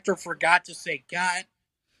director forgot to say cut.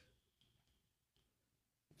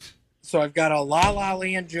 So I've got a La La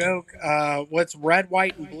Land joke. What's red,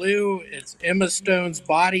 white, and blue? It's Emma Stone's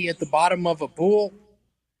body at the bottom of a pool.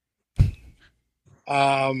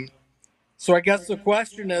 So I guess the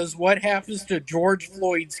question is, what happens to George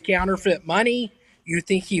Floyd's counterfeit money? You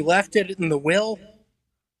think he left it in the will?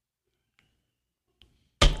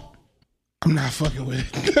 I'm not fucking with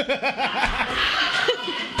it.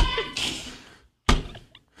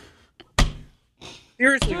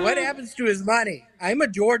 Seriously, what happens to his money? I'm a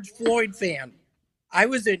George Floyd fan. I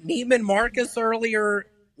was at Neiman Marcus earlier,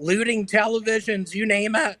 looting televisions, you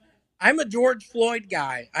name it. I'm a George Floyd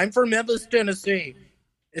guy. I'm from Memphis, Tennessee.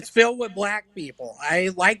 It's filled with black people. I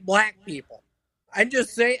like black people. I'm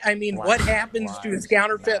just saying, I mean, what happens to his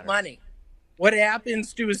counterfeit money? What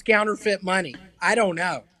happens to his counterfeit money? I don't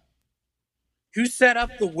know. Who set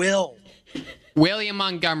up the will? William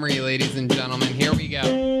Montgomery, ladies and gentlemen. Here we go.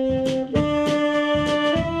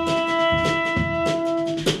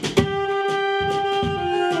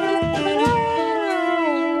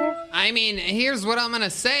 I mean, here's what I'm going to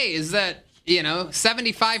say is that,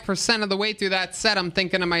 75% of the way through that set, I'm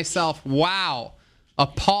thinking to myself, wow, a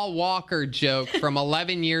Paul Walker joke from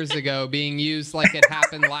 11 years ago being used like it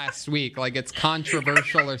happened last week, like it's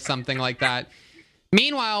controversial or something like that.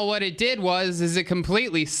 Meanwhile, what it did is it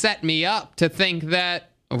completely set me up to think that,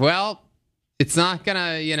 well, it's not going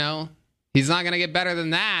to, he's not going to get better than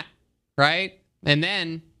that, right? And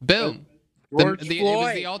then, boom. It was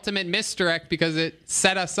the ultimate misdirect because it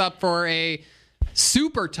set us up for a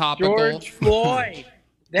super topical George Floyd.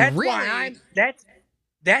 That's why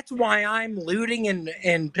I'm looting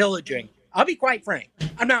and pillaging. I'll be quite frank.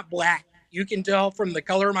 I'm not black. You can tell from the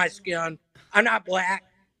color of my skin. I'm not black,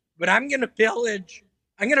 but I'm gonna pillage.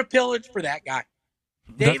 I'm gonna pillage for that guy.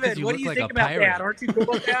 David, what do you think about that? Aren't you cool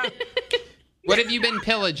with that? What have you been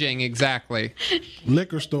pillaging exactly?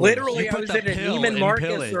 Liquor store. Literally, I was at a Neiman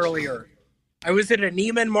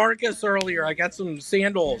Marcus earlier. I got some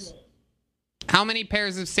sandals. How many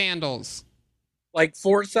pairs of sandals? Like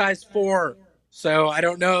size 4. So I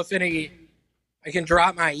don't know if I can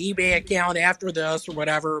drop my eBay account after this or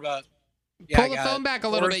whatever, but yeah, pull the phone back a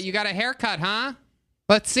little bit. You got a haircut, huh?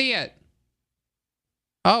 Let's see it.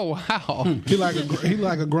 Oh wow. He like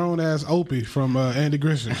a grown ass Opie from Andy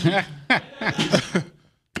Griffith.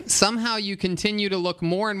 Somehow you continue to look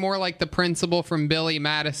more and more like the principal from Billy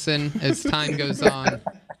Madison as time goes on.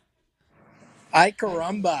 Ay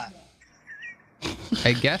caramba.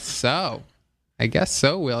 I guess so,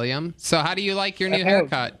 William. So how do you like your new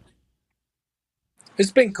haircut?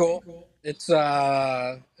 It's been cool. It's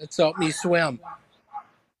helped me swim.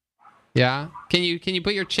 Yeah. Can you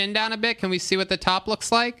put your chin down a bit? Can we see what the top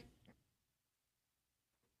looks like?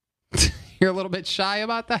 You're a little bit shy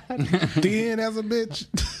about that? Thin as a bitch.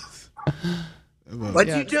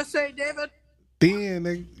 What'd you just say, David?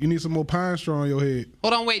 Thin, you need some more pine straw on your head.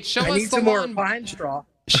 Hold on, wait. I need some more pine straw.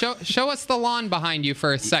 Show us the lawn behind you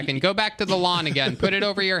for a second. Go back to the lawn again. Put it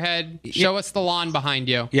over your head. Show us the lawn behind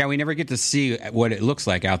you. Yeah, we never get to see what it looks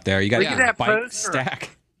like out there. You got a bike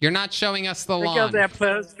stack. You're not showing us the lawn. Look at that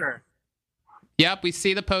poster. Yep, we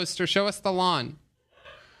see the poster. Show us the lawn.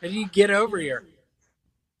 How do you get over here?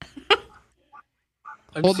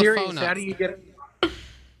 I'm Hold serious. the phone up. How do you get?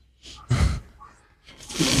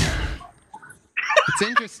 It's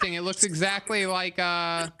interesting. It looks exactly like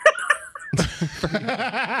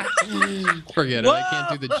Forget it. I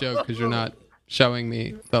can't do the joke because you're not showing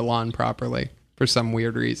me the lawn properly for some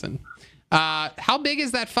weird reason. How big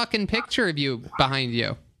is that fucking picture of you behind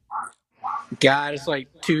you? God, it's like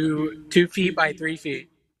 2 feet by 3 feet.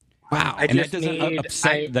 Wow. And that doesn't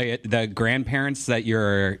upset the grandparents that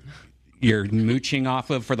you're mooching off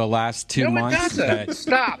of for the last 2 months? It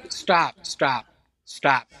doesn't. Stop.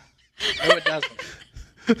 No, it doesn't.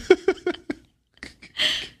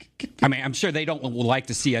 I mean, I'm sure they don't like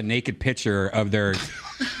to see a naked picture of their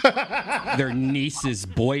niece's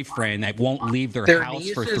boyfriend that won't leave their house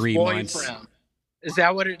for 3 months. Is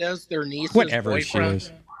that what it is? Their niece's Whatever she boyfriend?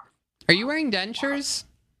 is. Are you wearing dentures?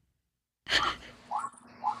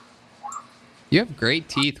 You have great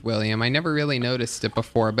teeth, William. I never really noticed it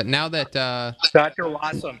before, but now that Dr.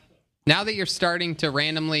 Lawson. now that you're starting to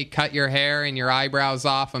randomly cut your hair and your eyebrows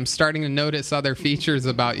off, I'm starting to notice other features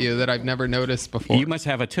about you that I've never noticed before. You must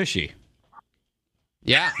have a tushy.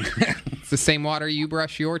 Yeah. It's the same water you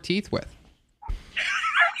brush your teeth with.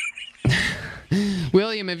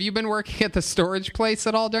 William, have you been working at the storage place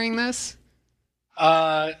at all during this?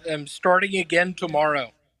 I'm starting again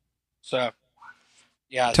tomorrow. So,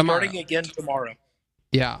 yeah, Tomorrow. starting again tomorrow.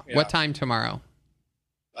 Yeah. Yeah. What time tomorrow?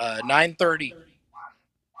 9:30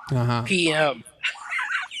 Uh-huh. p.m.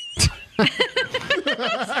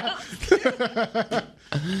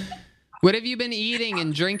 What have you been eating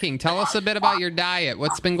and drinking? Tell us a bit about your diet.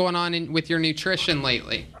 What's been going on with your nutrition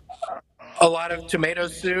lately? A lot of tomato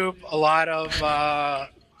soup, a lot of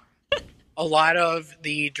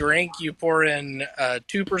the drink you pour in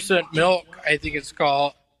 2% milk. I think it's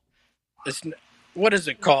called. What is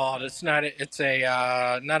it called? It's not. It's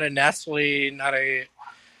a not a Nestle, not a.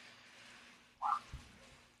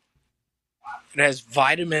 It has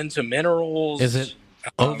vitamins and minerals. Is it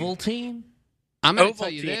Ovaltine? I'm going to tell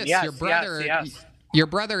you Ovaltine, this. yes, Your brother, yes. your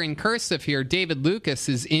brother in cursive here, David Lucas,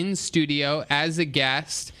 is in studio as a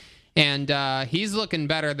guest, and he's looking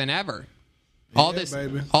better than ever. All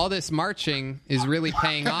this marching is really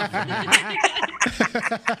paying off.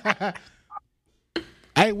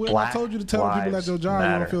 Hey, Will, I told you to tell the people at your job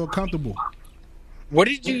you don't feel comfortable. What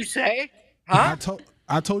did you say? Huh?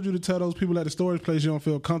 I told you to tell those people at the storage place you don't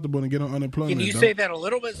feel comfortable and get on unemployment. Can you dog. say that a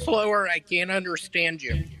little bit slower? I can't understand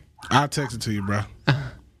you. I'll text it to you, bro.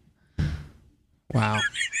 Wow.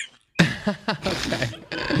 Okay.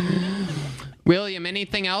 William,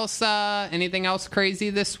 anything else? Anything else crazy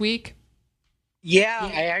this week? Yeah,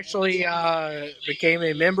 I actually became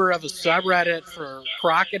a member of a subreddit for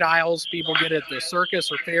crocodiles people get at the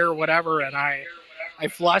circus or fair or whatever, and I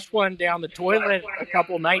flushed one down the toilet a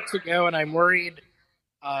couple nights ago, and I'm worried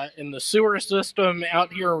in the sewer system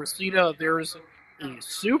out here in Reseda, there's a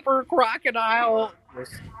super crocodile with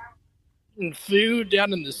food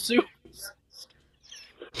down in the sewer.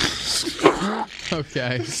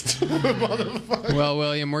 Okay. Well,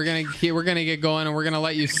 William, we're gonna get going, and we're gonna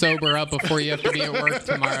let you sober up before you have to be at work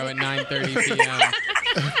tomorrow at 9:30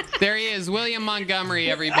 p.m. There he is, William Montgomery.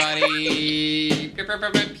 Everybody.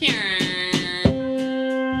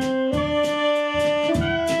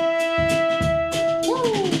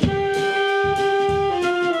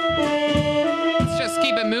 Let's just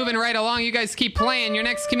keep it moving right along. You guys keep playing. Your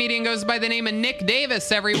next comedian goes by the name of Nick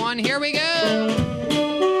Davis. Everyone, here we go.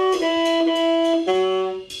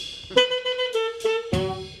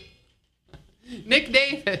 Nick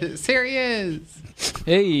Davis, here he is.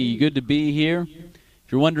 Hey, good to be here.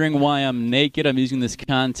 If you're wondering why I'm naked, I'm using this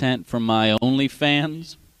content from my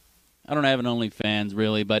OnlyFans. I don't have an OnlyFans,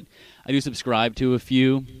 really, but I do subscribe to a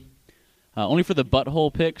few. Only for the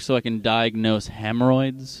butthole pics so I can diagnose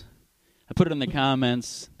hemorrhoids. I put it in the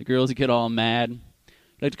comments. The girls get all mad.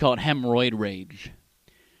 I like to call it hemorrhoid rage.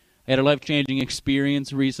 I had a life-changing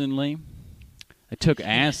experience recently. I took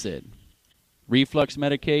acid, reflux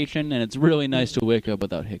medication, and it's really nice to wake up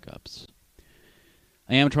without hiccups.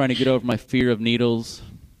 I am trying to get over my fear of needles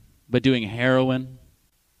by doing heroin.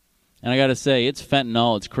 And I gotta say, it's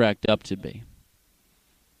fentanyl it's cracked up to be.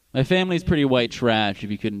 My family's pretty white trash, if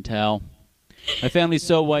you couldn't tell. My family's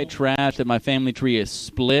so white trash that my family tree is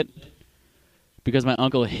split because my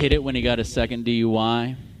uncle hit it when he got a second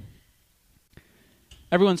DUI.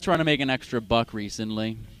 Everyone's trying to make an extra buck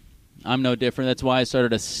recently. I'm no different. That's why I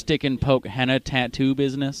started a stick-and-poke henna tattoo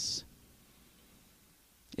business.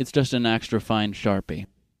 It's just an extra fine Sharpie.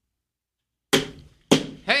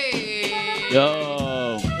 Hey!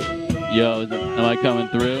 Yo, am I coming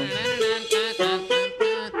through?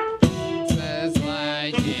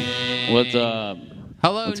 What's up?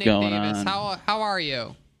 Hello, What's Nick going Davis. on? How are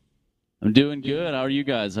you? I'm doing good. How are you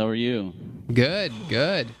guys? How are you? Good.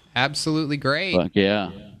 Absolutely great. Fuck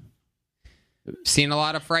yeah. Seen a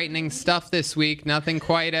lot of frightening stuff this week. Nothing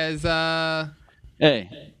quite as Hey,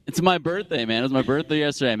 it's my birthday, man. It was my birthday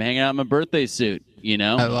yesterday. I'm hanging out in my birthday suit, you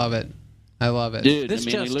know? I love it. Dude, This I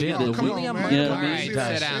mean, just look in. at this. The William Yeah, Montgomery All right,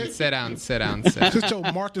 guys. sit down. Just your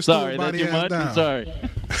Martha Stewart Sorry, that's body too ass much? down. I'm sorry.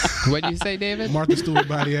 What'd you say, David? Martha Stewart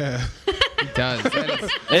body ass. It does.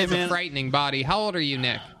 Hey, It's a man. frightening body. How old are you,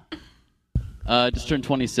 Nick? Just turned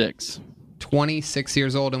 26. 26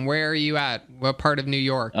 years old. And where are you at? What part of New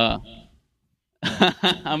York? I'm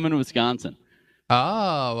in Wisconsin.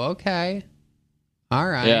 Oh, okay. All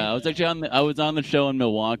right. Yeah, I was on the show in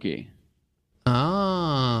Milwaukee.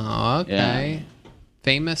 Oh, okay.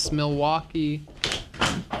 famous Milwaukee,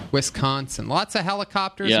 Wisconsin. Lots of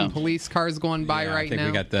helicopters and police cars going by right I think now.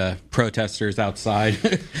 we got the protesters outside.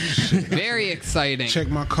 Very exciting. Check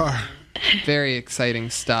my car. Very exciting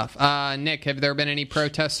stuff. Nick, have there been any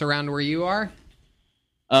protests around where you are?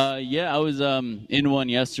 Yeah, I was in one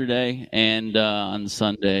yesterday and on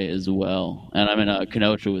Sunday as well. And I'm in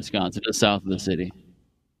Kenosha, Wisconsin, just south of the city.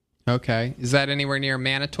 Okay. Is that anywhere near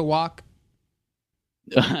Manitowoc?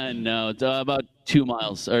 No, it's about 2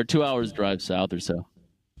 miles or 2 hours drive south or so.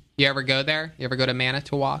 You ever go there? You ever go to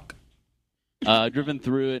Manitowoc? Driven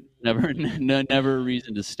through it, never a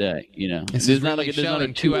reason to stay. You know, This is really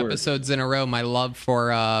showing 2 episodes in a row. My love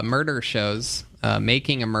for murder shows,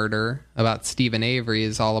 Making a Murder about Stephen Avery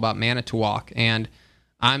is all about Manitowoc, and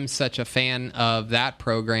I'm such a fan of that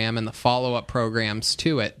program and the follow-up programs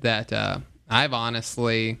to it that I've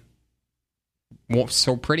honestly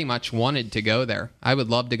pretty much wanted to go there. I would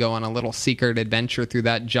love to go on a little secret adventure through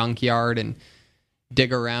that junkyard and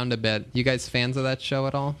dig around a bit. You guys fans of that show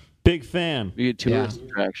at all? Big fan. Be a tourist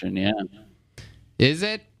attraction, yeah. Is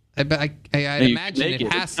it? I'd imagine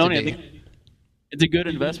it has to be. I think it's a good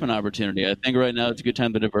investment opportunity. I think right now it's a good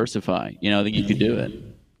time to diversify. You know, I think you could do it.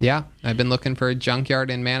 Yeah, I've been looking for a junkyard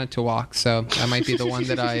in Manitowoc, so that might be the one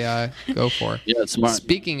that I go for. Yeah, smart.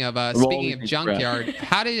 Speaking of junkyard,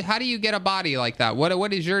 how do you get a body like that?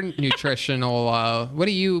 What is your nutritional? What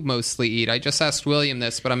do you mostly eat? I just asked William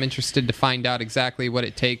this, but I'm interested to find out exactly what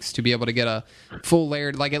it takes to be able to get a full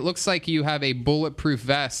layered. Like, it looks like you have a bulletproof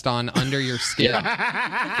vest on under your skin.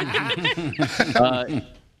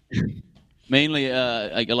 Mainly,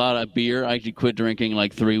 like a lot of beer. I actually quit drinking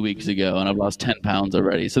like 3 weeks ago, and I've lost 10 pounds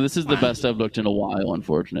already. So this is the best I've looked in a while,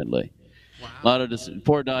 unfortunately. Wow. A lot of just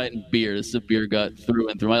poor diet and beer. This is a beer gut through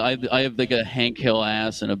and through. I have like a Hank Hill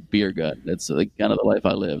ass and a beer gut. That's like kind of the life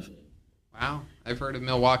I live. Wow, I've heard of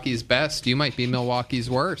Milwaukee's best. You might be Milwaukee's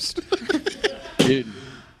worst. Dude,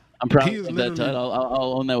 I'm proud of that title.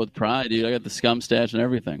 I'll own that with pride, dude. I got the scum stash and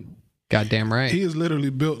everything. Goddamn right. He is literally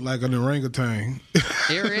built like an orangutan.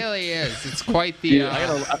 It really is. It's quite the... Dude,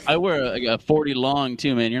 I wear a 40 long,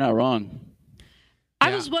 too, man. You're not wrong.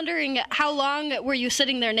 I was wondering, how long were you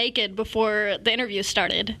sitting there naked before the interview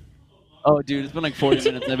started? Oh, dude, it's been like 40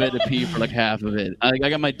 minutes. I've had to pee for like half of it. I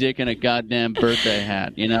got my dick in a goddamn birthday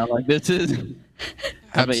hat. You know, like this is...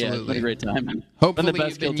 Absolutely. Yeah, it's been a great time. Hopefully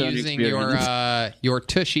you've been using your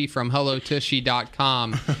Tushy from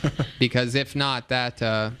HelloTushy.com, because if not,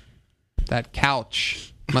 that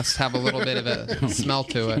couch must have a little bit of a smell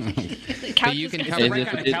to it. But you can cover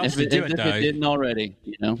if it didn't already,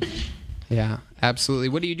 you know. Yeah, absolutely.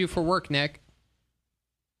 What do you do for work, Nick?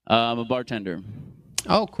 I'm a bartender.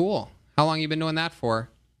 Oh, cool. How long have you been doing that for?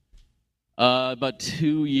 About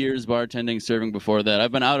 2 years bartending, serving before that.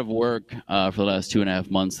 I've been out of work for the last 2.5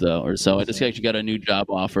 months, though, or so. I just actually got a new job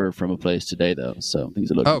offer from a place today, though, so things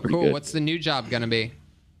are looking pretty cool. good. What's the new job going to be?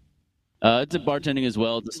 It's a bartending as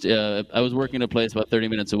well. Just I was working at a place about 30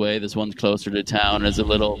 minutes away. This one's closer to town. There's a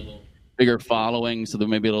little bigger following, so there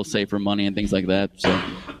may be a little safer money and things like that. So,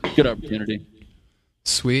 good opportunity.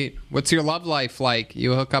 Sweet. What's your love life like?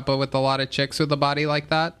 You hook up with a lot of chicks with a body like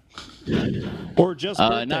that? Or just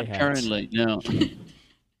birthday not hats? Currently, no.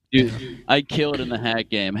 Dude, I kill it in the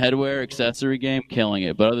hat game. Headwear, accessory game, killing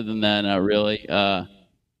it. But other than that, not really.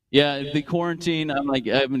 Yeah, the quarantine, I've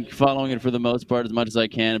been following it for the most part as much as I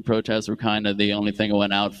can, and protests were kind of the only thing I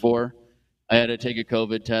went out for. I had to take a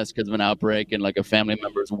COVID test because of an outbreak in like a family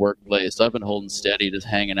member's workplace. So I've been holding steady, just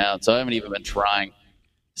hanging out. So I haven't even been trying.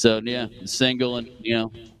 So yeah, single and,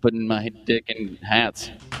 putting my dick in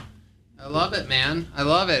hats. I love it, man. I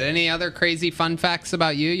love it. Any other crazy fun facts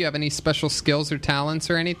about you? You have any special skills or talents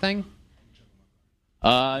or anything?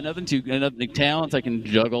 Nothing talents. I can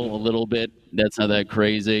juggle a little bit. That's not that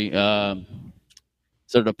crazy. Started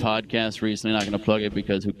a podcast recently. Not going to plug it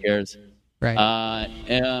because who cares? Right.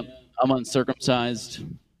 I'm uncircumcised.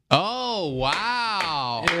 Oh,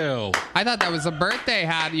 wow. Ew. I thought that was a birthday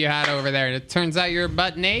hat you had over there. It turns out you're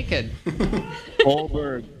butt naked.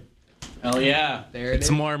 Goldberg. Hell yeah. There it it's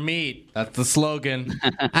is. more meat. That's the slogan.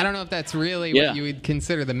 I don't know if that's really what you would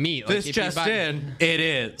consider the meat. This just in, it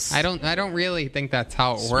is. I don't really think that's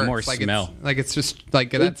how it works. More smell. It's just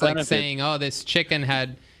like that's like saying, oh, this chicken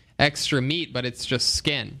had extra meat, but it's just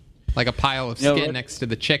skin, like a pile of skin next to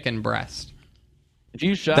the chicken breast. If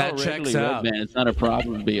you shower regularly, man, it's not a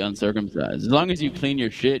problem to be uncircumcised. As long as you clean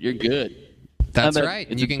your shit, you're good. That's right.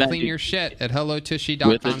 And you can clean your shit at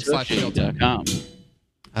HelloTushy.com/Hilton.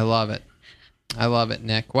 I love it. I love it,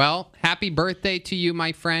 Nick. Well, happy birthday to you,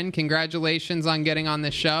 my friend. Congratulations on getting on the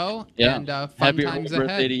show. Yeah. And happy times birthday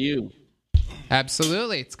ahead. to you.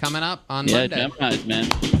 Absolutely. It's coming up on Monday. Yeah, Gemini's, man.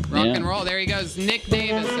 Rock and roll. There he goes. Nick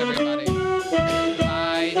Davis, everybody. Lightning.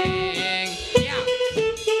 Yeah.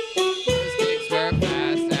 Those kicks were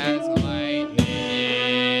fast as lightning.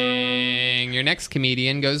 Your next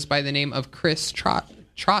comedian goes by the name of Chris Trotta.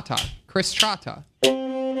 Chris Trotta.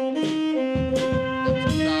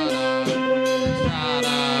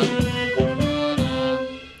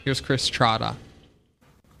 Here's Chris Trotta.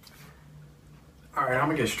 Alright, I'm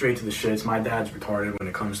gonna get straight to the shits. My dad's retarded when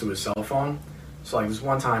it comes to his cell phone. So like this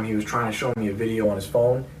one time he was trying to show me a video on his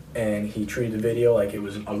phone and he treated the video like it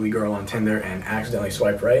was an ugly girl on Tinder and accidentally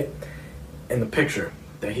swiped right. And the picture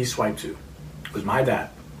that he swiped to was my dad.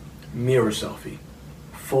 Mirror selfie.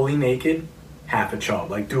 Fully naked, half a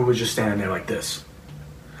chub. Like dude was just standing there like this.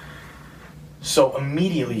 So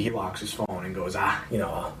immediately he locks his phone and goes,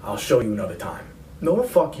 I'll show you another time. No, the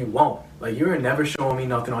fuck you won't. Like, you're never showing me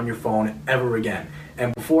nothing on your phone ever again.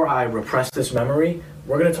 And before I repress this memory,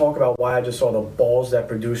 we're going to talk about why I just saw the balls that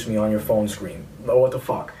produced me on your phone screen. Oh, what the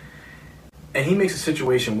fuck? And he makes the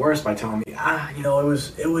situation worse by telling me,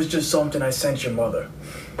 it was just something I sent your mother.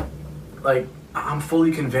 Like, I'm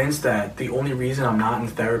fully convinced that the only reason I'm not in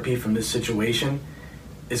therapy from this situation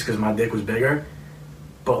is because my dick was bigger.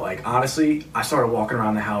 But, like, honestly, I started walking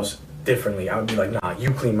around the house differently. I would be like, nah,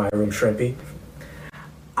 you clean my room, Shrimpy.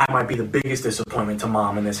 I might be the biggest disappointment to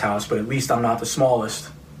Mom in this house, but at least I'm not the smallest.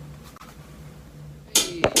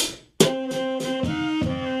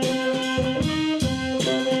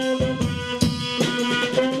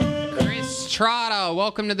 Chris Trotta,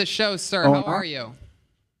 welcome to the show, sir. How are you?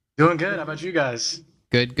 Doing good. How about you guys?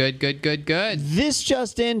 Good. This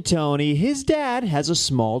just in, Tony. His dad has a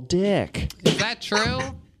small dick. Is that true?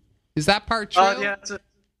 Is that part true? Yeah,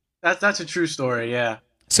 that's a true story, yeah.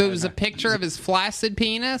 So it was a picture of his flaccid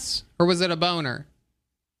penis, or was it a boner?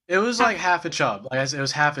 It was like half a chub. It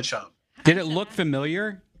was half a chub. Did it look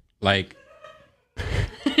familiar? Like, no,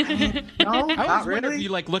 I always wonder if you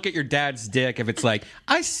look at your dad's dick, if it's like,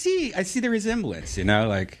 I see the resemblance,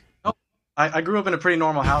 like. No, I grew up in a pretty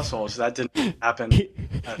normal household, so that didn't happen.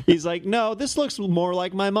 He's like, no, this looks more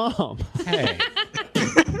like my mom. Hey.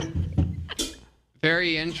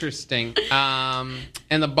 Very interesting.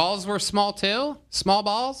 And the balls were small too? Small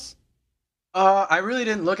balls? I really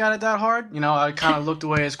didn't look at it that hard. I kind of looked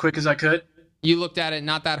away as quick as I could. You looked at it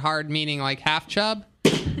not that hard, meaning like half chub?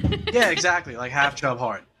 Yeah, exactly. Like half chub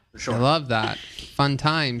hard, for sure. I love that. Fun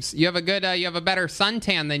times. You have a good, you have a better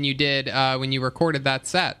suntan than you did when you recorded that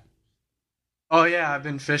set. Oh yeah, I've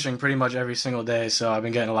been fishing pretty much every single day, so I've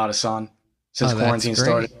been getting a lot of sun since quarantine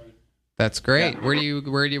started. That's great. Yeah.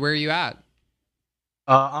 Where are you at?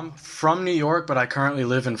 I'm from New York, but I currently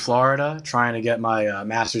live in Florida, trying to get my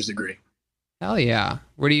master's degree. Hell yeah!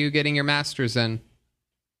 What are you getting your master's in?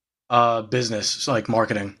 Business, so like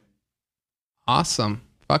marketing. Awesome.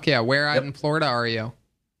 Fuck yeah! Where out in Florida are you?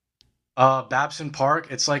 Babson Park.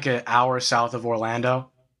 It's like an hour south of Orlando.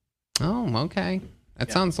 Oh, okay.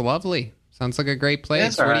 That sounds lovely. Sounds like a great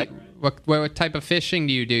place. Yeah, right. What type of fishing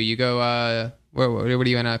do you do? You go, what are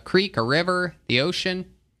you in, a creek, a river, the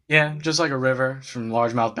ocean? Yeah, just like a river from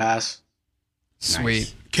largemouth bass. Sweet.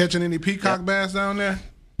 Nice. Catching any peacock bass down there?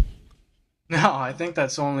 No, I think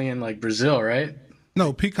that's only in like Brazil, right?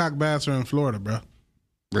 No, peacock bass are in Florida, bro.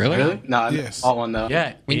 Really? No, yes. All one though.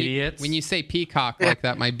 Yeah, when you say peacock like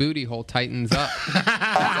that, my booty hole tightens up.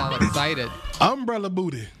 I'm all excited. Umbrella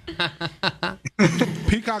booty.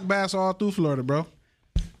 Peacock bass all through Florida, bro.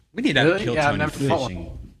 We need to kill Tony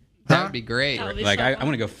fishing. That would be great. I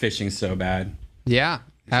want to go fishing so bad. Yeah.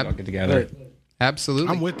 All get together. Absolutely.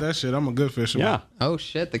 I'm with that shit. I'm a good fisherman. Yeah. Oh,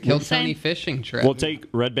 shit. The Kill Tony fishing trip. We'll take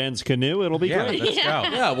Red Band's canoe. It'll be great. Let's go.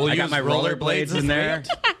 Yeah, we'll I got use my rollerblades in there.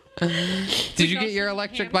 Did you get your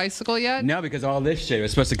electric bicycle yet? No, because all this shit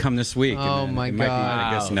was supposed to come this week. Oh, my it God. Might be,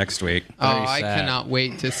 I guess, next week. Oh, I cannot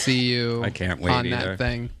wait to see you I can't wait on either. that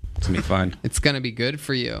thing. It's going to be fun. It's going to be good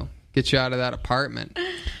for you. Get you out of that apartment.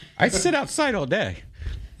 I sit outside all day.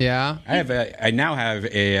 Yeah? I now have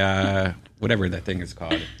a, whatever that thing is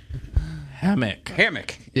called. Hammock.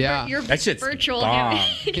 Yeah. Your that shit's virtual bomb.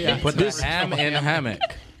 hammock. Yeah. Put this ham in a hammock.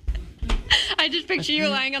 I just picture you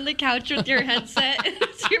lying on the couch with your headset.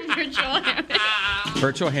 It's your virtual hammock.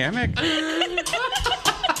 Virtual hammock?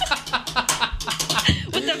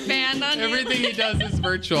 With a fan on Everything he does is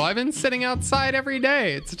virtual. I've been sitting outside every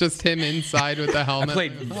day. It's just him inside with the helmet. I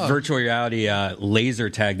played virtual reality laser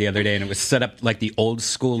tag the other day, and it was set up like the old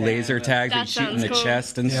school laser tag that you shoot in the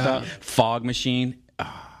chest and stuff. Fog machine.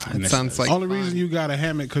 Oh, it sounds like only reason you got a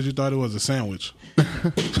hammock because you thought it was a sandwich.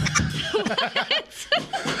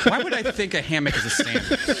 Why would I think a hammock is a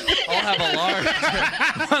sandwich? I'll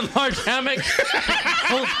have one large hammock.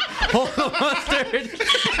 Hold the mustard.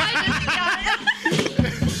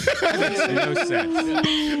 no sense.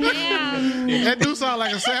 That do sound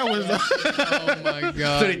like a sandwich, though. Oh my god.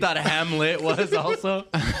 That's what he thought Hamlet was also.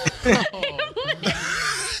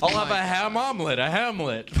 I'll have a ham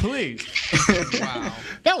omelet, please. Wow.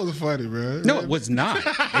 That was funny, bro. No, it was not.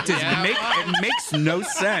 It makes no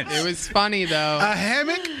sense. It was funny though. A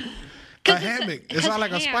hammock? A hammock. It sounds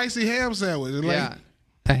like a spicy ham sandwich. It's Yeah.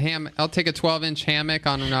 A ham. I'll take a 12-inch hammock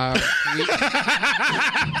on.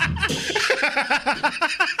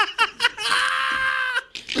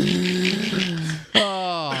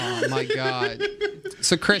 Oh my god.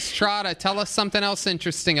 So Chris Trotta, tell us something else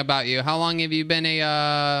interesting about you. How long have you been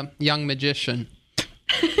a young magician?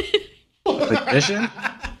 Magician?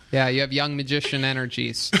 Yeah, you have young magician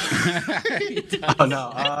energies. Oh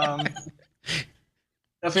no.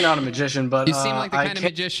 Definitely not a magician, but You seem like the kind of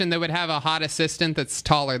magician that would have a hot assistant that's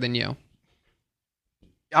taller than you.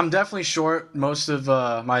 I'm definitely short. Most of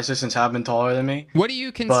my assistants have been taller than me. What do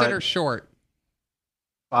you consider but short?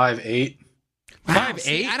 5'8". Wow, 5'8"?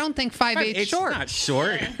 see, I don't think 5'8" is short. Not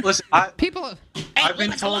short. Listen, People. I've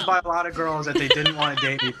been told by a lot of girls that they didn't want to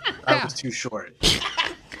date me. I was too short.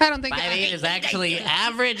 I don't think 5'8" is actually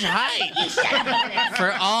average height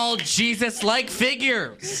for all Jesus-like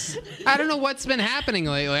figures. I don't know what's been happening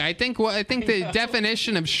lately. I think the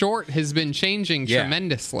definition of short has been changing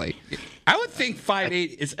tremendously. I would think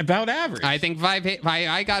 5'8" is about average. I think 5'8".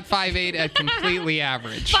 I got 5'8" at completely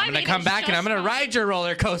average. I'm gonna come back and I'm gonna ride your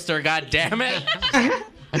roller coaster. God damn it!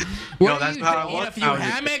 No, that's how I Eat a few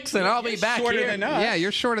hammocks and I'll be back shorter here. than us. Yeah,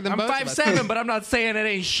 you're shorter than I'm both of us. 5'7", but I'm not saying it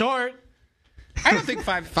ain't short. I don't think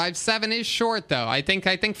 5'7" is short though. I think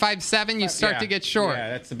 5'7" you start to get short. Yeah,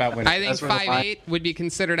 that's about what. I think 5'8" would be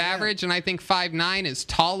considered average, and I think 5'9" is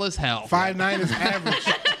tall as hell. 5'9" is average.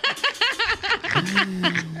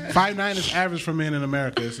 5'9" is average for men in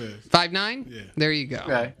America, it says. 5'9"? Yeah. There you go.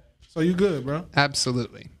 Okay. So you good, bro.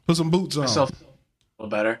 Absolutely. Put some boots on. Myself a little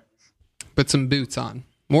better. Put some boots on.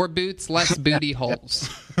 More boots, less booty holes.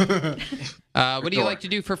 What do you like to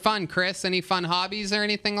do for fun, Chris? Any fun hobbies or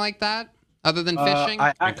anything like that? Other than fishing?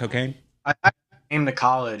 And cocaine? I came to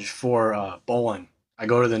college for bowling. I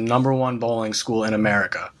go to the #1 bowling school in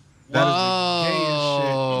America.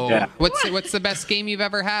 Whoa. Yeah. What's the best game you've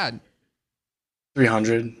ever had?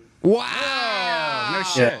 300. Wow. No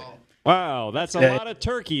shit. Wow, that's a Yeah. lot of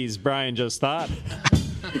turkeys, Brian just thought.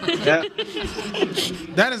 Yeah.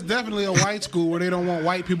 That is definitely a white school where they don't want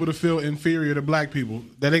white people to feel inferior to black people.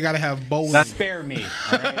 That they got to have bowling. Spare me.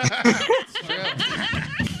 All right?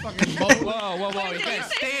 Fucking bowling. Whoa! You gotta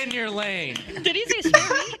stay in your lane. Did he say spare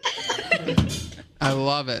me? I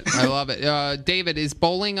love it. David, is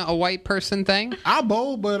bowling a white person thing? I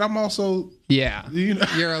bowl, but I'm also Yeah. you know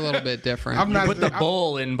You're a little bit different. I'm not Put the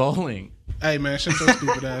bowl in bowling. Hey man, shut your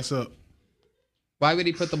stupid ass up. Why would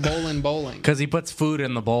he put the bowl in bowling? Because he puts food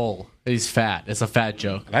in the bowl. He's fat. It's a fat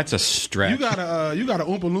joke. That's a stretch. You got a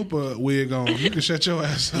Oompa Loompa wig on. You can shut your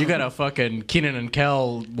ass up. You got a fucking Keenan and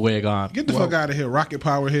Kel wig on. Get the fuck out of here, rocket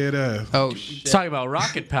power head ass. Oh shit. Talking about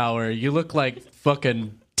rocket power, you look like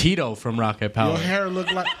fucking Tito from Rocket Power. Your hair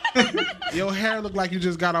look like you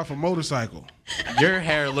just got off a motorcycle. Your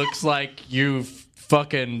hair looks like you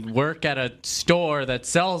fucking work at a store that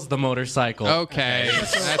sells the motorcycle. Okay.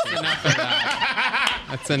 That's enough of that.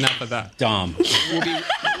 That's enough of that. Dumb.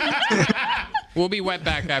 We'll be wet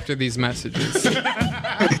back after these messages.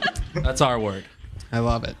 That's our word. I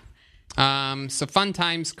love it. So fun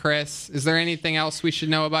times, Chris. Is there anything else we should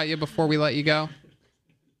know about you before we let you go?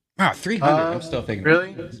 Wow, 300. I'm still thinking.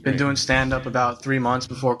 Really? Been doing stand-up about 3 months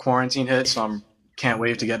before quarantine hit, so I'm can't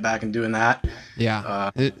wait to get back and doing that.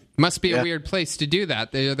 Yeah. It must be a yeah. weird place to do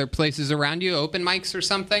that. Are there places around you, open mics or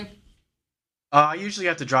something? I usually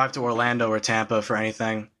have to drive to Orlando or Tampa for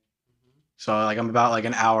anything. So like I'm about like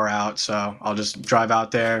an hour out, so I'll just drive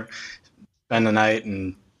out there, spend the night,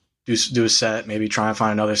 and do a set. Maybe try and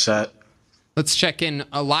find another set. Let's check in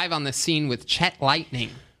live on the scene with Chet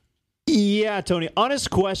Lightning. Yeah, Tony, honest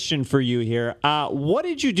question for you here. What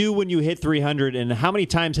did you do when you hit 300, and how many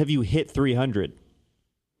times have you hit 300?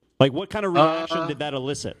 Like, what kind of reaction did that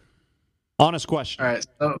elicit? Honest question. All right,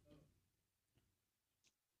 so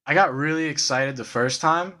I got really excited the first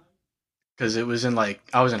time because it was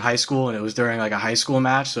I was in high school and it was during like a high school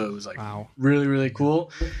match, so it was like really, really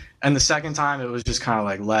cool. And the second time it was just kind of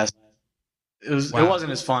like less. It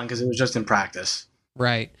wasn't as fun because it was just in practice.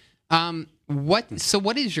 Right. What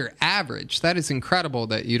is your average? That is incredible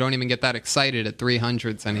that you don't even get that excited at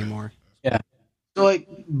 300s anymore. Yeah. So like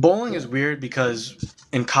bowling is weird because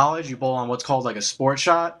in college you bowl on what's called like a sport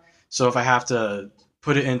shot. So if I have to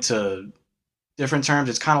put it into different terms,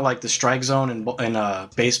 it's kind of like the strike zone in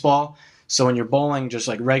baseball. So when you're bowling just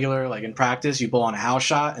like regular, like in practice, you bowl on a house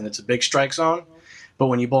shot and it's a big strike zone. But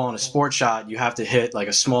when you bowl on a sport shot, you have to hit like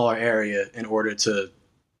a smaller area in order to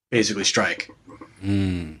basically strike.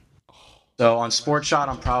 So on sport shot,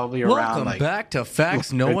 I'm probably around Welcome like... back to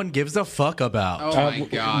facts no one gives a fuck about. Oh my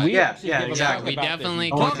God. Yeah, exactly. We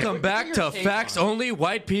definitely. Welcome back to facts only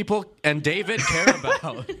white people and David care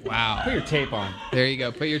about. Wow. Put your tape on. There you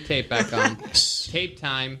go. Put your tape back on. Tape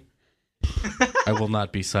time. I will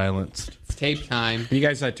not be silenced. It's tape time. Can you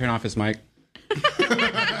guys turn off his mic?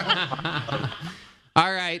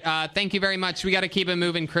 All right. Thank you very much. We got to keep it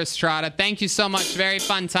moving, Chris Trotta. Thank you so much. Very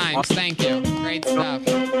fun times. Thank you. Great stuff.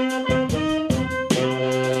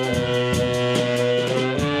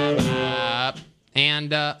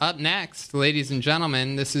 And up next, ladies and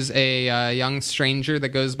gentlemen, this is a young stranger that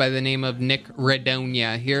goes by the name of Nick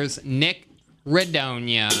Redonia. Here's Nick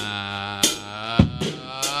Redonia.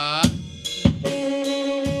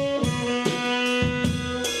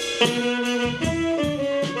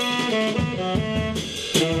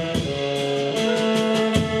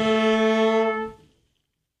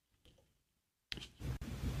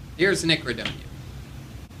 Here's Nick Redonia.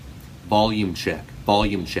 Volume check.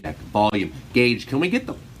 Volume check. Volume. Gage, can we get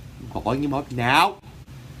the volume up now?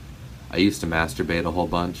 I used to masturbate a whole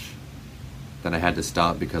bunch. Then I had to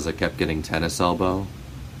stop because I kept getting tennis elbow.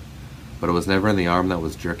 But it was never in the arm that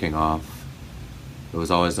was jerking off. It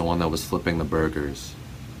was always the one that was flipping the burgers.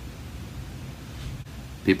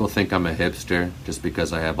 People think I'm a hipster just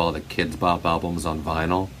because I have all the Kids Bop albums on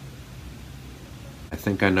vinyl. I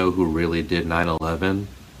think I know who really did 9/11.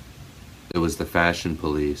 It was the fashion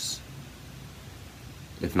police.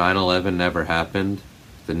 If 9/11 never happened,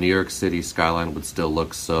 the New York City skyline would still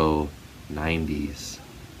look so 90s.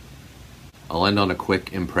 I'll end on a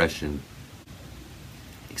quick impression.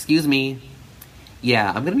 Excuse me.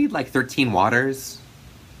 Yeah, I'm gonna need like 13 waters.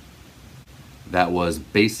 That was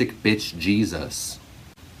Basic Bitch Jesus.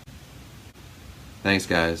 Thanks,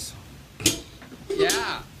 guys.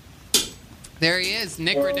 Yeah. There he is,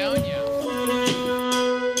 Nick Redonia.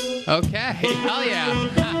 Okay, hell yeah.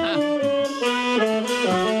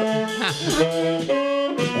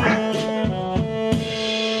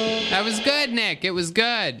 That was good, Nick. It was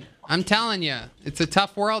good. I'm telling you, it's a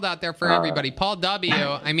tough world out there for everybody. Paul W.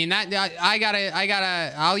 I mean,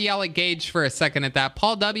 I'll yell at Gage for a second at that.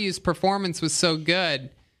 Paul W.'s performance was so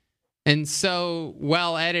good and so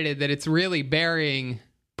well edited that it's really burying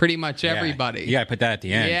pretty much everybody. You gotta put that at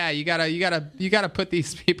the end. Yeah, you gotta put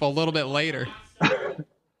these people a little bit later.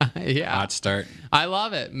 Yeah, hot start. I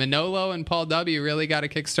love it. Manolo and Paul W. really got a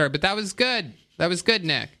kickstart, but that was good. That was good,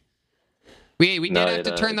 Nick. We did have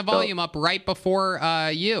to turn the volume up right before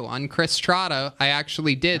you on Chris Trotta. I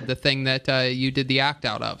actually did the thing that you did the act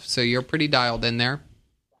out of, so you're pretty dialed in there.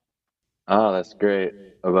 Oh, that's great.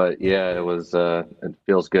 But yeah, it was. It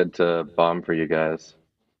feels good to bomb for you guys.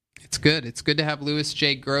 It's good. It's good to have Louis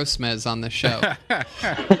J. Grossmez on the show.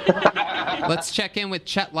 Let's check in with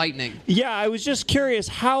Chet Lightning. Yeah, I was just curious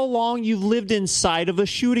how long you've lived inside of a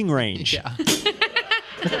shooting range. Yeah.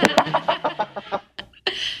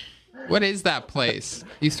 What is that place?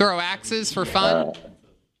 You throw axes for fun?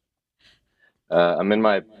 I'm in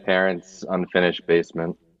my parents' unfinished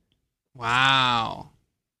basement. Wow.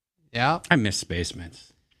 Yeah. I miss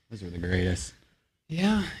basements. Those are the greatest.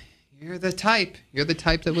 Yeah. You're the type. You're the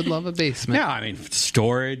type that would love a basement. No, I mean,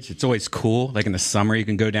 storage. It's always cool. Like in the summer, you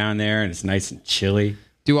can go down there and it's nice and chilly.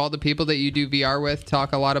 Do all the people that you do VR with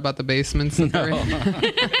talk a lot about the basements that they're in?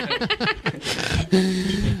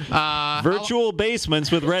 Virtual basements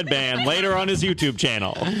with Red Band later on his YouTube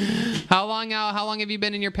channel. How long have you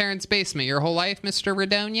been in your parents' basement? Your whole life, Mr.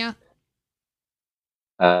 Redonia?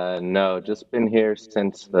 No, just been here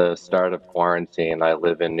since the start of quarantine. I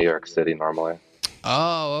live in New York City normally.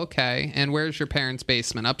 Oh, okay. And where's your parents'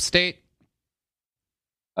 basement? Upstate?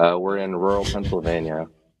 We're in rural Pennsylvania.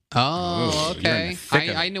 Oh, okay.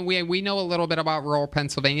 I know we know a little bit about rural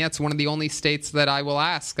Pennsylvania. It's one of the only states that I will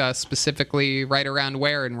ask specifically right around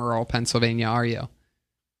where in rural Pennsylvania are you?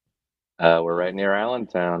 We're right near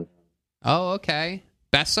Allentown. Oh, okay.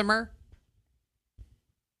 Bessemer?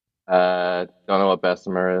 Don't know what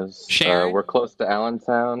Bessemer is. We're close to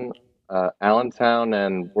Allentown. Allentown,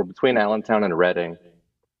 and we're between Allentown and Reading.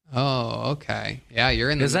 Oh, okay. Yeah, you're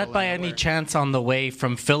in the Is that by any chance on the way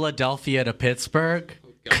from Philadelphia to Pittsburgh?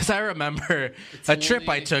 Because I remember a trip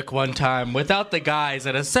I took one time without the guys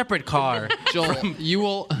in a separate car. Joel, you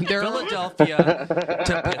will Philadelphia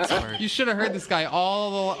to Pittsburgh. You should have heard this guy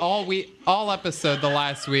all episode the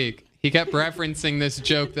last week. He kept referencing this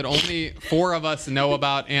joke that only 4 of us know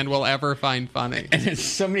about and will ever find funny. And there's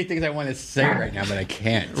so many things I want to say right now, but I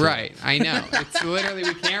can't. Right, I know. It's literally,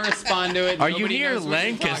 we can't respond to it. Are you Nobody near knows what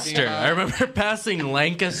you're talking Lancaster? about. I remember passing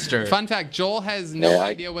Lancaster. Fun fact, Joel has no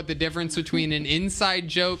idea what the difference between an inside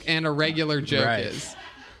joke and a regular joke is.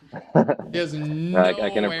 He has no I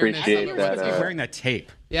can appreciate that. He's wearing that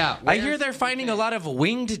tape. Yeah. I hear they're finding a lot of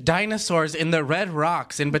winged dinosaurs in the Red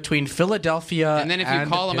Rocks in between Philadelphia And then if you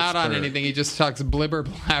call him out on Pittsburgh. anything, he just talks blibber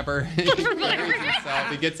blabber. He buries himself.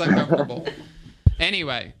 He gets uncomfortable.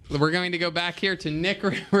 Anyway, we're going to go back here to Nick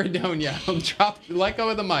Redonia. Let go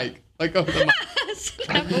of the mic. Let go of the mic.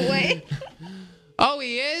 Step away. Oh,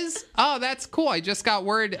 he is? Oh, that's cool. I just got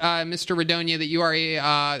word, Mr. Redonia, that you are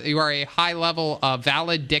a high-level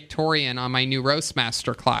valedictorian on my new Roast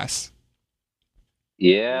Master class.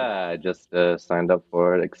 Yeah, I just signed up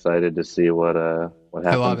for it. Excited to see what I love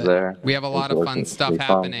happens it. there. We have a lot of fun It's stuff gonna be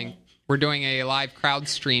happening. We're doing a live crowd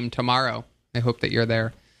stream tomorrow. I hope that you're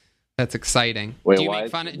there. That's exciting. Wait, do you why-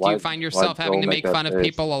 make fun? Do why- you find yourself why'd having to Joel make make fun that of face?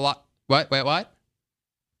 people a lot? What? Wait, what?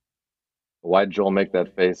 Why'd Joel make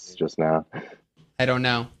that face just now? I don't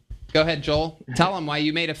know. Go ahead, Joel. Tell him why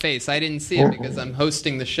you made a face. I didn't see it because I'm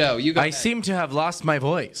hosting the show. You go I ahead. seem to have lost my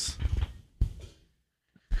voice.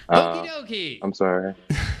 Okie dokie. I'm sorry.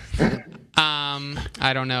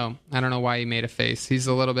 I don't know. I don't know why he made a face. He's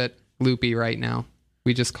a little bit loopy right now.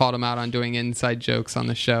 We just called him out on doing inside jokes on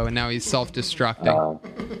the show, and now he's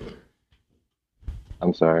self-destructing.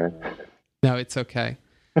 I'm sorry. No, it's okay.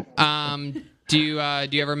 Do you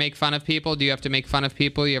ever make fun of people? Do you have to make fun of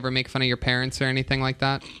people? You ever make fun of your parents or anything like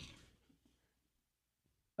that?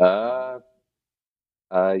 Yeah,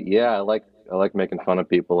 I like making fun of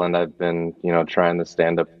people, and I've been, trying the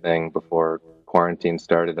stand-up thing before quarantine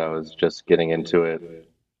started. I was just getting into it,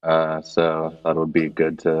 so I thought it would be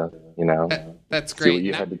good to, That's see great. what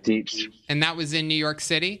you had to teach. And that was in New York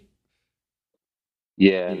City?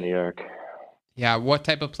 Yeah, in New York. Yeah. What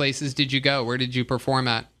type of places did you go? Where did you perform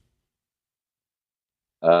at?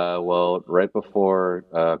 Well, right before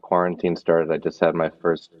quarantine started, I just had my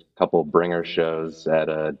first couple bringer shows at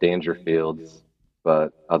Dangerfields.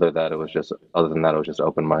 But other than that, it was just open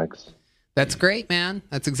mics. That's great, man.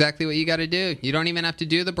 That's exactly what you got to do. You don't even have to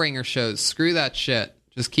do the bringer shows. Screw that shit.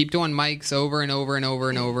 Just keep doing mics over and over and over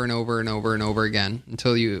and over and over and over and over again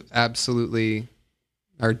until you absolutely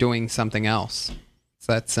are doing something else. It's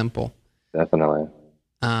that simple. Definitely.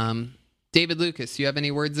 David Lucas, you have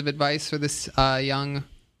any words of advice for this young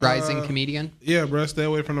rising comedian? Yeah, bro. Stay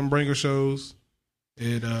away from them bringer shows.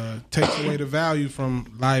 It takes away the value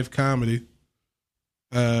from live comedy.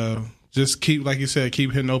 Just keep, like you said,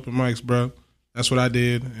 keep hitting open mics, bro. That's what I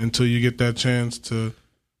did until you get that chance to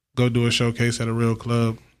go do a showcase at a real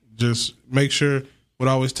club. Just make sure, what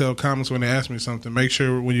I always tell comics when they ask me something, make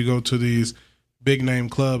sure when you go to these big name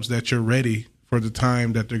clubs that you're ready for the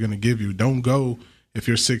time that they're going to give you. Don't go if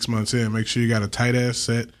you're 6 months in. Make sure you got a tight ass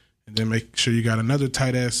set, and then make sure you got another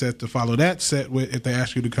tight ass set to follow that set with if they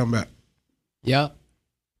ask you to come back. Yeah.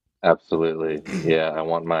 Absolutely. Yeah, I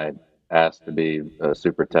want my ass to be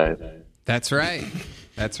super tight. That's right.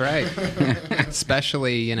 That's right.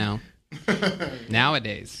 Especially,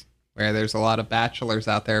 nowadays where there's a lot of bachelors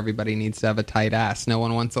out there. Everybody needs to have a tight ass. No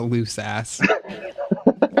one wants a loose ass.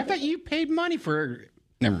 I thought you paid money for...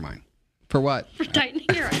 Never mind. For what? For tightening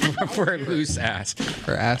your ass. For a loose ass.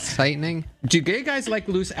 For ass tightening? Do gay guys like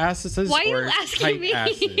loose asses? Why are you or asking tight me?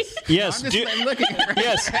 asses? Yes.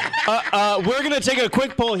 Yes. We're going to take a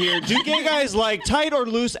quick poll here. Do gay guys like tight or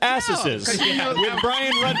loose asses? With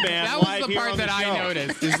Brian Redband. That was live the here part on that the I show.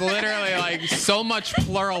 noticed. There's literally like so much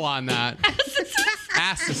plural on that.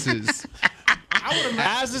 Asses.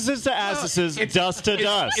 Asses to asses, dust to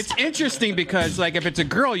dust. It's interesting because, like, if it's a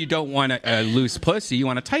girl, you don't want a loose pussy. You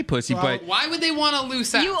want a tight pussy, but Why would they want a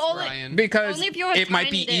loose ass, Brian? because Only if you have it might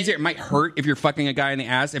tiny be easier. It might hurt if you're fucking a guy in the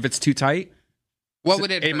ass if it's too tight. What would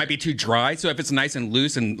it? It might be too dry. So if it's nice and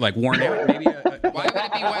loose and like worn out, maybe. Why would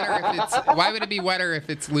it be wetter if it's? Why would it be wetter if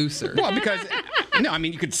it's looser? Well, because no, I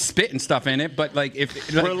mean you could spit and stuff in it, but like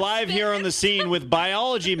if We're live here on the scene with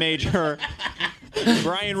biology major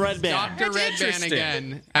Brian Redband. Dr. Redband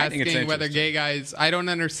again, asking whether gay guys. I don't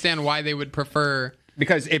understand why they would prefer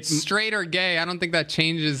because it's straight or gay. I don't think that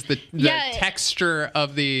changes the Yeah. texture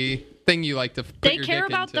of the thing you like to put They your care dick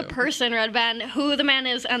about into. the person, Red Band, who the man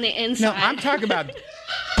is on the inside. no, I'm talking about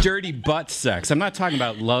dirty butt sex. I'm not talking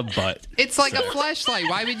about love butt. It's like a fleshlight.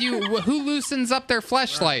 Why would you? Who loosens up their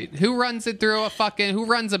fleshlight? Who runs it through Who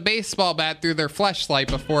runs a baseball bat through their fleshlight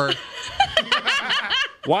before?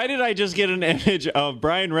 Why did I just get an image of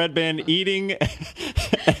Brian Redband eating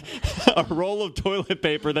a roll of toilet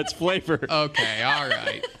paper that's flavored? Okay, all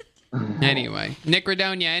right. Anyway, Nick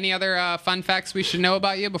Radonia, any other fun facts we should know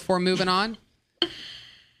about you before moving on?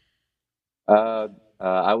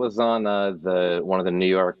 I was on one of the New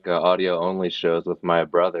York audio only shows with my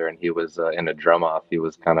brother, and he was in a drum off. He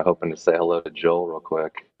was kind of hoping to say hello to Joel real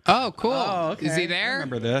quick. Oh, cool. Oh, okay. Is he there? I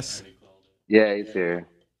remember this. Yeah, he's here.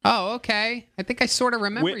 Oh, okay. I think I sort of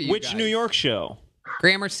remember you Which guys. New York show?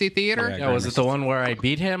 Gramercy Theater? Yeah, was it the one where I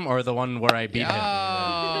beat him or the one where I beat him?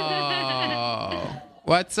 Oh,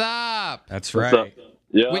 what's up? That's What's right. up?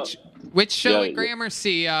 Yeah. Which show Yeah, at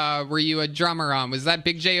Gramercy were you a drummer on? Was that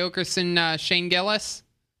Big J. Okerson, Shane Gillis?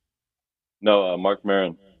 No, Mark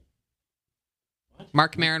Maron.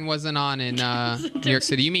 Mark Maron wasn't on in New York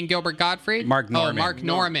City. You mean Gilbert Gottfried? Mark Norman. Oh, Mark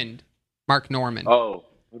Normand. Mark Norman. Oh,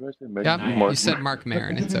 what did I say? Yeah, Mark. you said Mark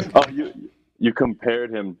Maron. It's okay. Oh, you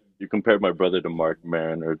compared him. You compared my brother to Mark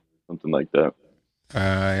Maron or something like that.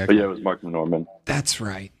 But yeah, it was Mark Norman. That's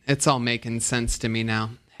right. It's all making sense to me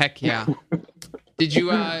now. Heck yeah. Did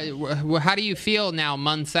you? How do you feel now,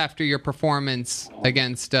 months after your performance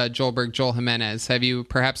against Joel Jimenez? Have you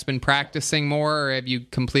perhaps been practicing more, or have you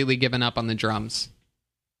completely given up on the drums?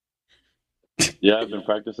 Yeah, I've been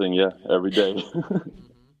practicing. Yeah, every day.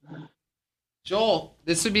 Joel,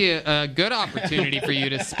 this would be a good opportunity for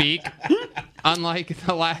you to speak. Unlike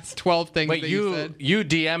the last 12 things Wait, that you said. you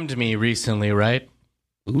DM'd me recently, right?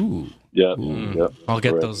 Ooh. Yeah. I'll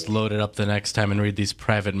get those loaded up the next time and read these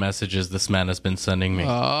private messages this man has been sending me.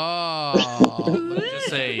 Oh. Just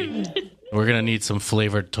say we're gonna need some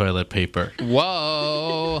flavored toilet paper.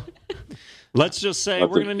 Whoa. Let's just say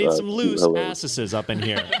we're going to need some loose asses up in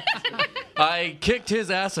here. I kicked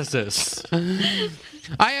his asses.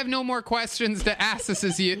 I have no more questions to ask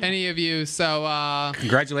any of you, so...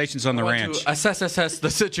 Congratulations on the ranch. To assess the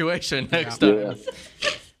situation next time.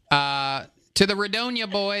 To the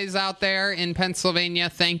Radonia boys out there in Pennsylvania,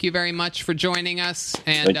 thank you very much for joining us,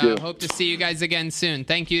 and Thank you. hope to see you guys again soon.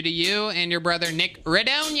 Thank you to you and your brother Nick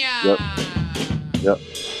Radonia. Yep.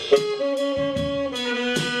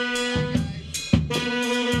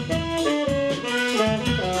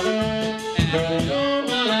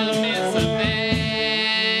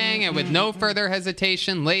 And with no further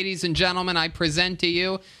hesitation, ladies and gentlemen, I present to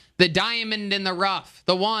you the diamond in the rough,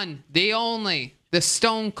 the one, the only, the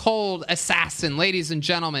stone cold assassin, ladies and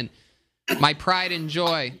gentlemen, my pride and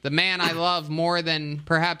joy, the man I love more than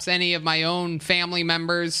perhaps any of my own family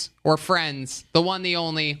members or friends, the one, the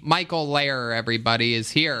only, Michael Lehrer, everybody,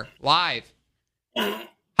 is here, live.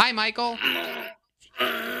 Hi, Michael.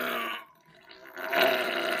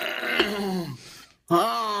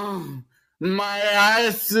 Oh, my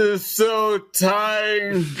ass is so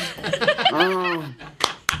tight.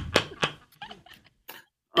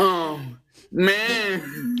 Oh,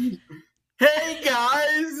 man. Hey,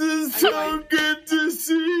 guys, it's so good to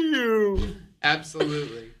see you.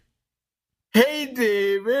 Absolutely. Hey,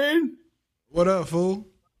 David. What up, fool?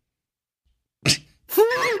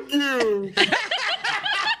 Fuck you.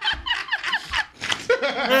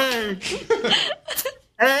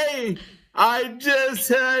 Hey, I just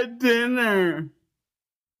had dinner.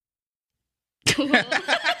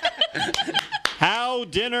 How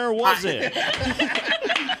dinner was it?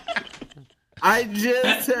 I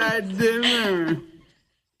just had dinner.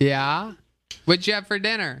 Yeah? What'd you have for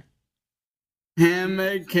dinner?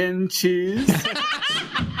 Hammock and cheese.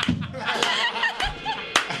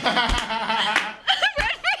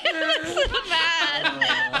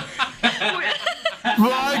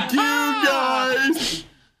 Fuck you guys.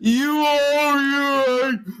 You all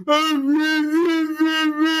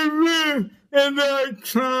and I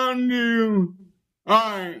clowned you.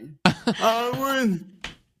 Alright.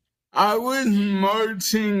 I was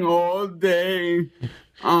marching all day.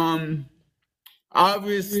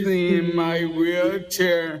 Obviously in my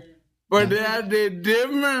wheelchair, but at a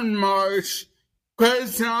different march,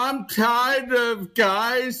 because I'm tired of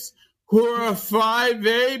guys who are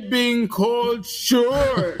 5'8" being called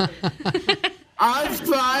short. I'm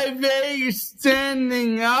 5'8"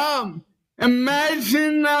 standing up.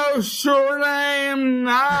 Imagine how short I am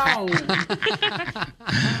now.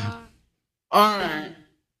 Alright.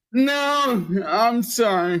 No, I'm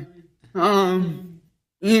sorry.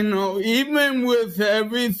 Even with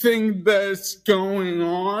everything that's going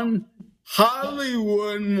on,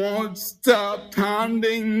 Hollywood won't stop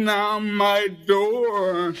pounding down my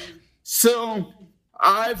door. So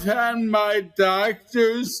I've had my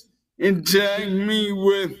doctors inject me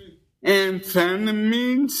with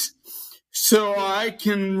amphetamines so I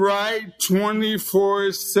can write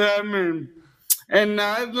 24/7. And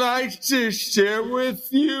I'd like to share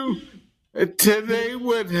with you Today,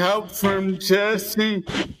 with help from Jesse,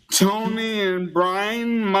 Tony, and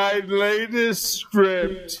Brian, my latest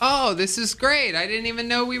script. Oh, this is great. I didn't even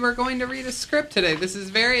know we were going to read a script today. This is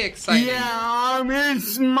very exciting. Yeah,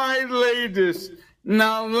 it's my latest.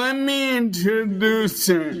 Now, let me introduce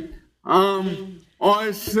it. On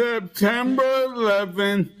September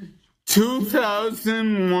 11th,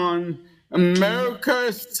 2001,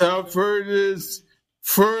 America suffered its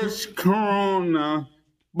first corona,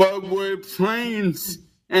 but with planes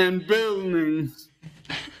and buildings.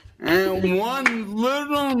 And one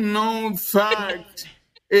little known fact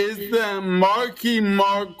is that Marky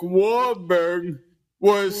Mark Wahlberg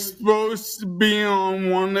was supposed to be on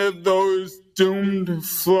one of those doomed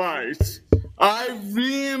flights. I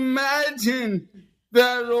reimagined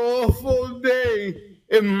that awful day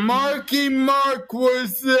if Marky Mark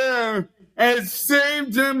was there and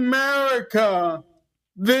saved America.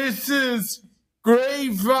 This is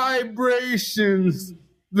Great Vibrations,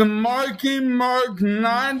 the Marky Mark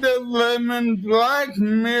 9/11 Black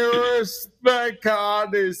Mirror Spec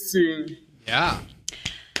Odyssey. Yeah.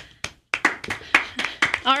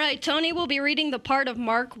 All right, Tony will be reading the part of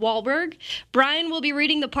Mark Wahlberg. Brian will be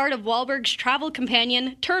reading the part of Wahlberg's travel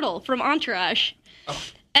companion, Turtle, from Entourage. Oh.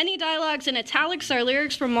 Any dialogues in italics are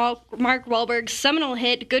lyrics from Mark Wahlberg's seminal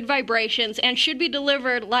hit, Good Vibrations, and should be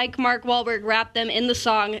delivered like Mark Wahlberg rapped them in the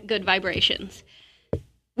song, Good Vibrations.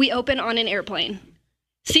 We open on an airplane.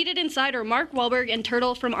 Seated inside are Mark Wahlberg and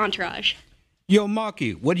Turtle from Entourage. Yo,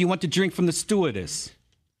 Marky, what do you want to drink from the stewardess?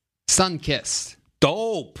 Sunkist.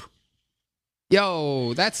 Dope.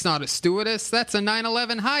 Yo, that's not a stewardess. That's a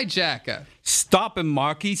 9/11 hijacker. Stop him,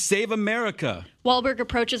 Marky. Save America. Wahlberg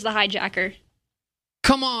approaches the hijacker.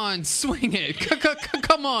 Come on, swing it.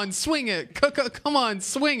 Come on, swing it. Come on,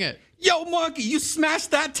 swing it. Yo, Marky, you smashed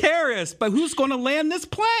that terrorist, but who's going to land this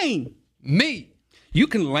plane? Me. You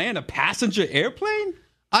can land a passenger airplane?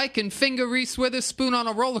 I can finger Reese Witherspoon on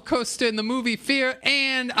a roller coaster in the movie Fear,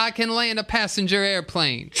 and I can land a passenger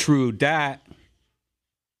airplane. True that.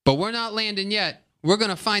 But we're not landing yet. We're going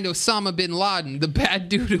to find Osama bin Laden, the bad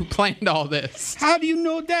dude who planned all this. How do you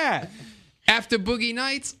know that? After Boogie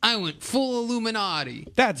Nights, I went full Illuminati.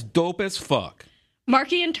 That's dope as fuck.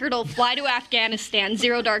 Marky and Turtle fly to Afghanistan,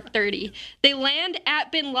 0 Dark 30. They land at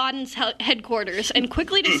bin Laden's headquarters and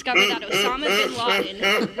quickly discover that Osama bin Laden,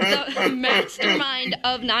 the mastermind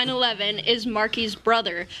of 9/11, is Marky's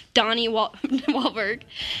brother, Donnie Wahlberg.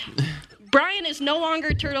 Brian is no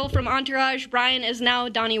longer Turtle from Entourage. Brian is now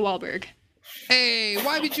Donnie Wahlberg. Hey,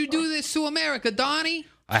 why would you do this to America, Donnie?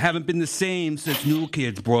 I haven't been the same since New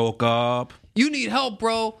Kids broke up. You need help,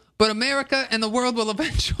 bro. But America and the world will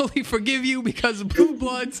eventually forgive you because Blue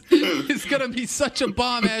Bloods is going to be such a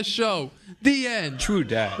bomb-ass show. The end. True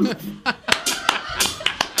that.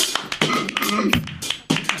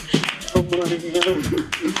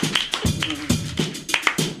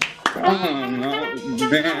 Oh, no,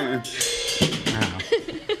 man.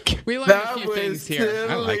 We learned a few things here.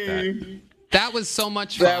 I like that. That was so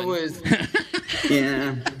much fun. That was,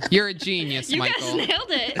 yeah. You're a genius, you Michael. You guys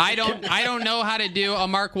nailed it. I don't know how to do a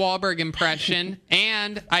Mark Wahlberg impression,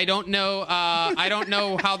 and I don't know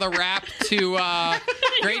how the rap to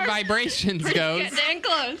Great Vibrations goes. Getting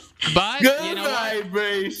close. But Good you know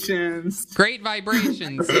vibrations. What? Great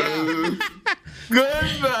Vibrations. Yeah.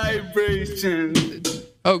 Good vibrations.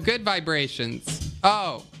 Oh, Good Vibrations.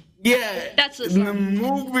 Oh. Yeah, that's the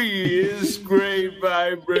movie is Great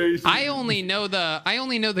Vibrations. I only know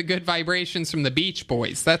the Good Vibrations from the Beach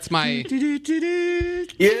Boys. That's my.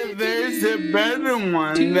 Yeah, there's a better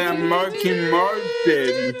one that Marky Mark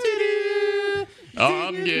did.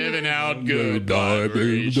 I'm giving out good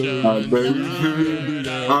vibrations. David,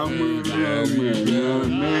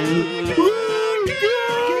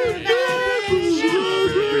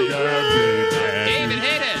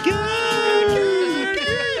 hit it.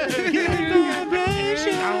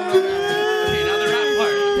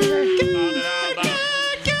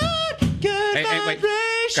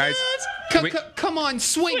 Guys, come on,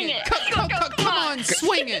 swing it. Come on,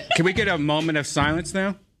 swing it. Can we get a moment of silence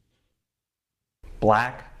now?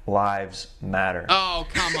 Black Lives Matter. Oh,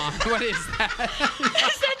 come on. What is that?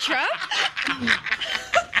 Is that Trump?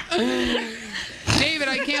 David,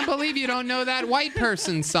 I can't believe you don't know that white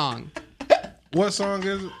person song. What song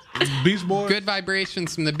is it? Beach Boys? Good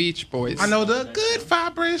Vibrations from the Beach Boys. I know the Good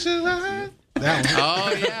Vibrations. That one.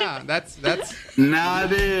 Oh, yeah. That's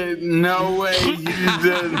not it. No way. He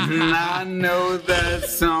does not know that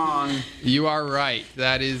song. You are right.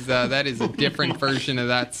 That is a different version of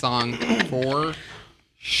that song for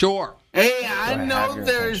sure. Hey, I know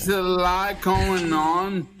there's a lot going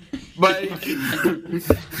on, but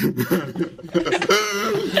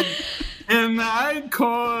Can I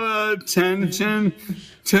call attention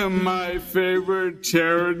to my favorite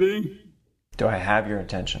charity? Do I have your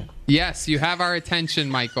attention? Yes, you have our attention,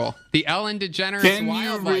 Michael. The Ellen DeGeneres Can you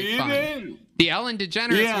Wildlife read Fund. it? The Ellen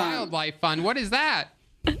DeGeneres Yeah. Wildlife Fund. What is that?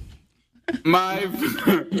 My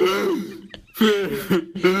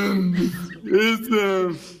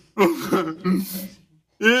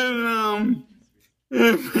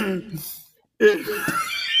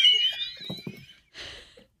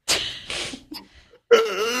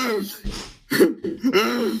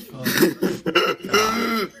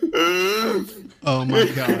Oh my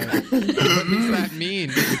God. What does that mean?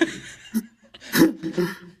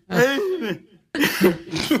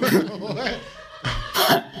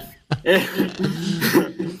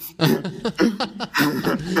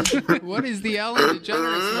 What is the Ellen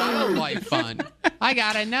DeGeneres Wildlife Fund? I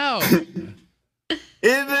gotta know.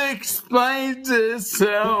 It explains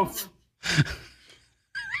itself.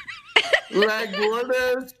 Like, what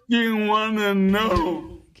else do you want to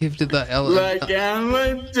know? Give to the Ellen. Like,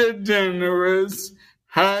 Ellen DeGeneres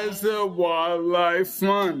has a wildlife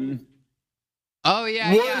fund. Oh,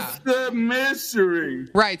 yeah, What's the mystery?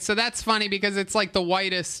 Right, so that's funny because it's like the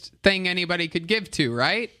whitest thing anybody could give to,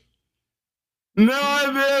 right?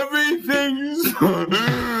 Not everything's.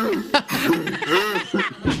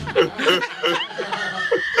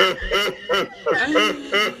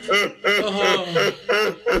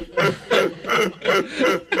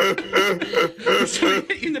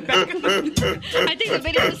 In the back of the... I think the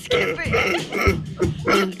video is skipping.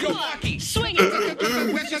 Go, Rocky. Swing it.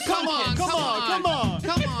 Come on.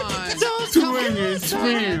 Swing it,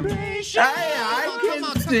 swing. I can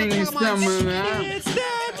sing some of that.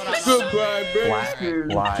 Good Black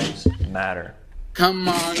vibrations. lives matter. Come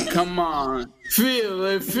on. Feel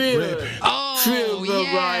it. Oh, Feel the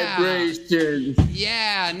yeah. vibrations.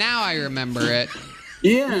 Yeah, now I remember it.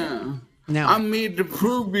 Yeah. Now. I made the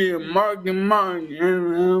prove you, Mark, and I'm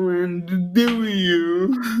in the do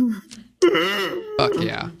you. Fuck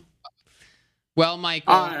yeah. Well,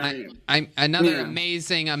 Michael, I another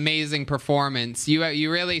amazing performance. You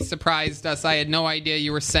really surprised us. I had no idea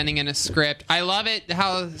you were sending in a script. I love it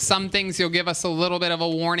how some things you'll give us a little bit of a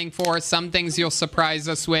warning for, some things you'll surprise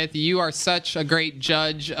us with. You are such a great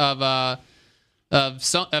judge of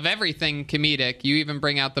everything comedic. You even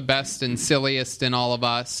bring out the best and silliest in all of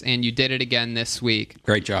us, and you did it again this week.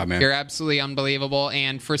 Great job, man. You're absolutely unbelievable,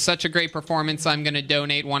 and for such a great performance, I'm going to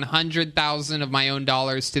donate 100,000 of my own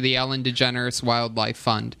dollars to the Ellen DeGeneres Wildlife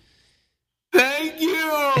Fund. Thank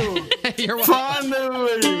you. You're welcome.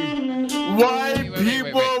 Finally, white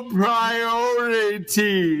people priorities.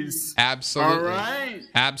 Absolutely. All right.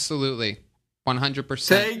 Absolutely. 100%.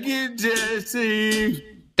 Thank you, Jesse.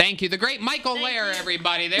 Thank you. The great Michael Lair,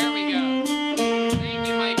 everybody. There we go. Thank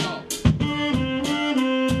you, Michael.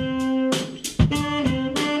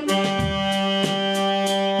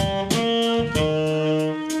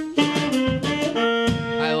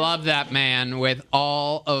 I love that man with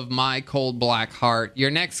all of my cold black heart. Your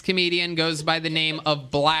next comedian goes by the name of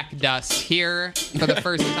Black Dust. Here, for the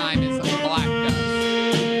first time, is Black Dust.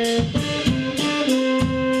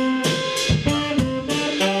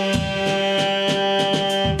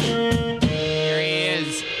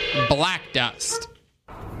 Black Dust.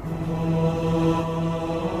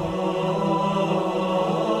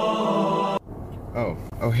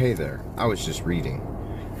 Oh, hey there. I was just reading.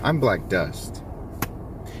 I'm Black Dust.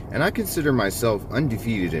 And I consider myself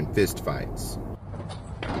undefeated in fistfights.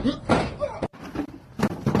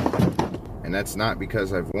 And that's not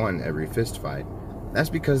because I've won every fistfight. That's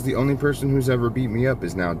because the only person who's ever beat me up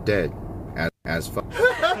is now dead. As fuck.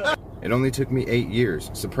 It only took me 8 years.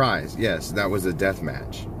 Surprise, yes, that was a death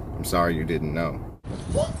match. I'm sorry you didn't know.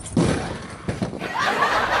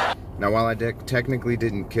 Now, while I technically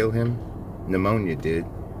didn't kill him, pneumonia did.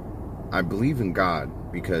 I believe in God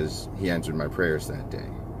because he answered my prayers that day.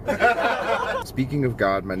 Speaking of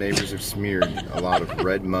God, my neighbors have smeared a lot of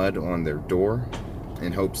red mud on their door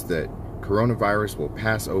in hopes that coronavirus will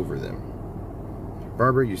pass over them.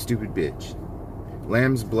 Barbara, you stupid bitch.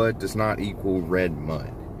 Lamb's blood does not equal red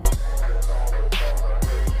mud.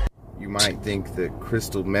 You might think that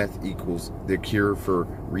crystal meth equals the cure for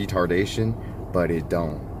retardation, but it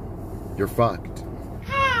don't. You're fucked.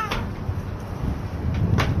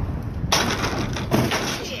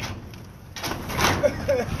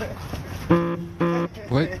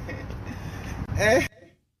 What?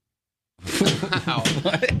 Wow.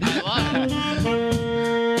 I love it.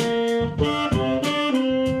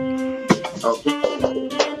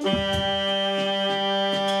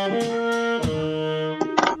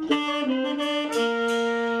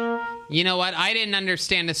 You know what? I didn't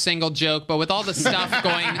understand a single joke, but with all the stuff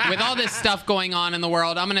this stuff going on in the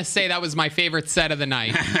world, I'm going to say that was my favorite set of the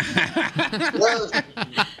night. I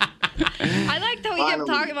liked how we kept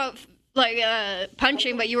talking about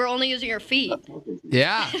punching, but you were only using your feet.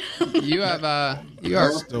 Yeah, you are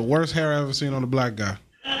the worst hair I've ever seen on a black guy.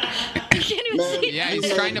 Yeah,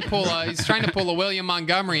 he's trying to pull a William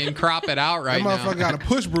Montgomery and crop it out right now. That motherfucker got a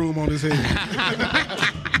push broom on his head.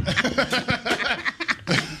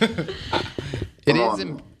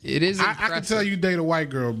 It is impressive. I can tell you date a white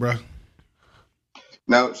girl, bro.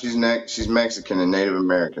 No, she's Mexican and Native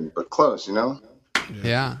American, but close, you know?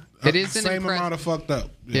 Yeah. It is same amount of fucked up.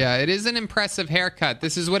 Yeah, it is an impressive haircut.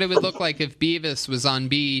 This is what it would look like if Beavis was on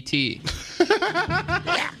BET.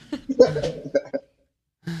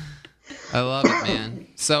 I love it, man.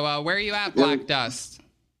 So where are you at, Black Dust?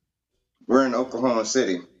 We're in Oklahoma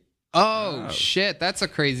City. Oh, shit. That's a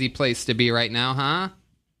crazy place to be right now, huh?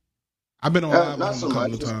 I've been on live not with so him a couple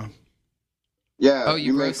much. of times. Yeah. Oh,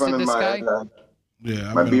 you make fun roasted of this my, guy?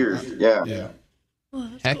 Yeah, my beard. Yeah.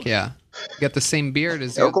 Heck yeah. You got the same beard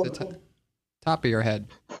as you at the top of your head.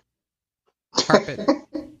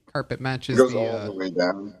 Carpet matches Goes all the way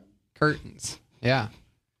down. Curtains. Yeah.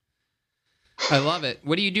 I love it.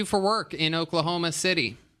 What do you do for work in Oklahoma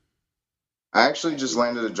City? I actually just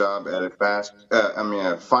landed a job at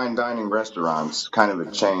a fine dining restaurant. It's kind of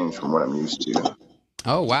a change from what I'm used to.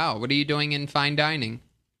 Oh, wow. What are you doing in fine dining?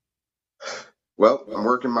 Well, I'm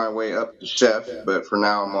working my way up to chef, but for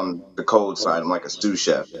now I'm on the cold side. I'm like a sous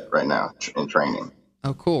chef right now in training.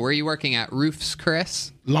 Oh, cool. Where are you working at? Roofs,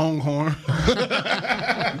 Chris? Longhorn.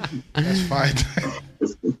 That's fine.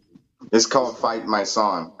 It's called Fight My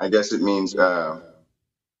Son. I guess it means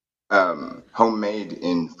homemade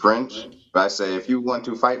in French. But I say, if you want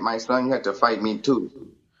to fight my son, you have to fight me too.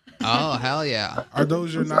 Oh, hell yeah. Are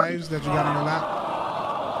those your knives that you got on your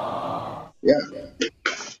lap? Yeah.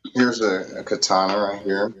 Here's a katana right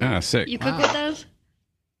here. Ah, sick. You cook with those?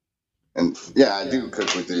 And yeah, I do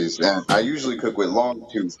cook with these. And I usually cook with long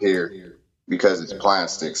tooth here because it's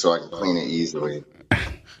plastic, so I can clean it easily.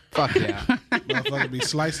 Fuck yeah. Motherfucker be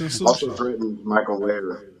slicing sushi. Also threatened Michael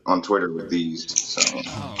Lair on Twitter with these. So,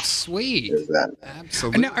 oh, sweet.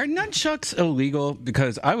 Absolutely. Now, are nunchucks illegal?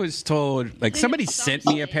 Because I was told, like, somebody sent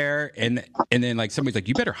me a pair, and then, like, somebody's like,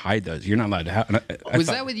 you better hide those. You're not allowed to have. Was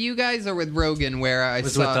that with you guys or with Rogan where I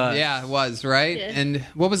was saw? with us. Yeah, it was, right? Yeah. And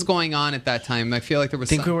what was going on at that time? I feel like there was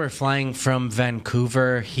I think we were flying from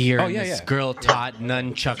Vancouver here. Oh, and yeah, this yeah. girl taught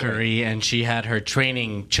nunchuckery, and she had her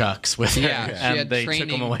training chucks with her. Yeah, she and had they training.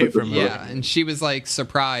 took them away from her. Yeah, and she was like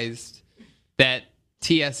surprised that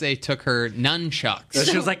TSA took her nunchucks. So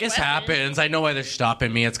she was like, "This happens. I know why they're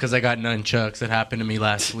stopping me. It's because I got nunchucks. It happened to me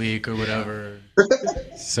last week or whatever."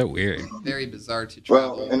 So weird. Very bizarre to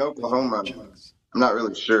travel. well, in Oklahoma, I'm not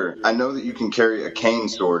really sure. I know that you can carry a cane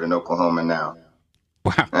sword in Oklahoma now.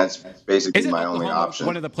 Wow. That's basically Isn't my only Oklahoma option.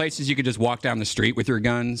 one of the places you could just walk down the street with your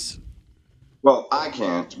guns? Well, I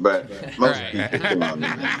can't, but most Right. people can.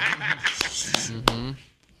 Mm-hmm.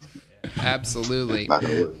 Absolutely. Not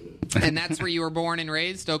gonna work. And that's where you were born and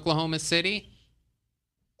raised, Oklahoma City?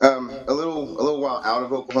 A little while out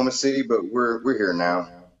of Oklahoma City, but we're here now.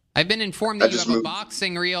 I've been informed I that you just have a moved.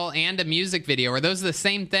 boxing reel and a music video. Are those the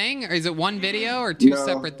same thing? Or is it one video or two No.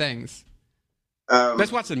 separate things?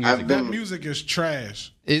 Let's watch the music. I've That been, music is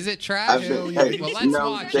trash. Is it trash? I've been- hey, Well, let's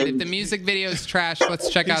no, watch it. If the they- music video is trash, let's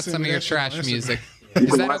check He out sent some me of your that shit on trash Instagram. music. you Is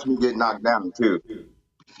can that watch me get knocked down too.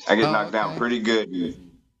 I get knocked down pretty good.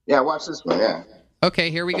 Yeah, watch this one. Yeah,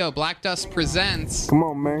 Okay, here we go. Black Dust presents Come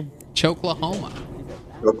on, man. Choklahoma.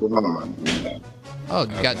 Oklahoma. Oh,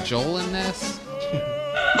 you got Joel in this?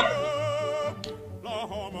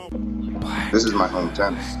 This is my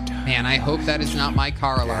hometown. Man, I hope that is not my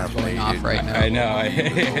car alarm going off right now. I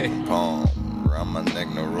know. Palm around my neck,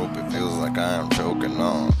 no rope. It feels like I am choking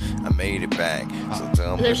on. I made it back, so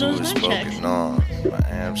tell me There's who those is nunchucks. smoking on. My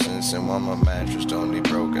absence and why my mattress don't need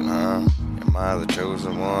broken, huh? Am I the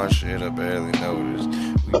chosen one? Shit, I barely noticed.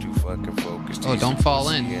 We too fucking focused. Oh, don't fall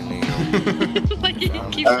in. Like you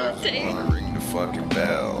keep on saying. Wanna ring the fucking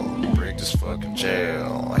bell, break this fucking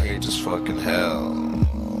jail. I hate this fucking hell.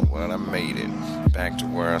 Well, I made it back to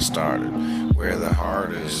where I started, where the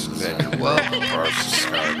heart is. Then your broken parts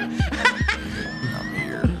started. I'm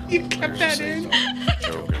here. You kept that in.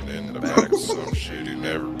 Choking in the back of some shit he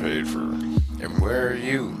never paid for. And where are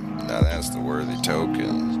you? Now that's the worthy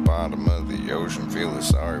token. Bottom of the ocean, feeling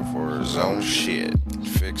sorry for his own shit.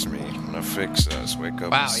 Fix me, when I fix us. Wake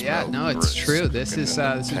up. Wow, and yeah, smell no, the it's grits. true. This is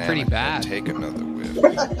pretty bad. Take another whiff.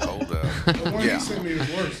 Hold up. The one Yeah. you sent me is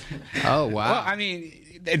worse. Oh, wow. Well, I mean,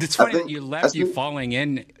 it's funny that you left you falling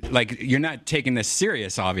in. Like, you're not taking this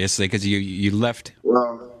serious, obviously, because you left.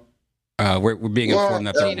 Well, we're being informed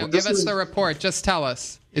that Gino, give us the report. Just tell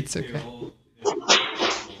us. It's okay.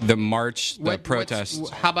 The march, the protest.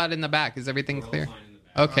 How about in the back? Is everything clear?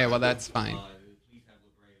 Okay, well, that's fine.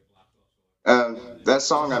 That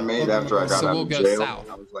song I made after I got So out we'll of go jail, south.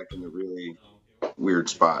 I was like in a really weird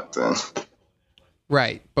spot then.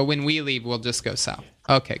 Right, but when we leave, we'll just go south.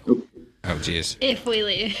 Okay, cool. Oh, jeez. If we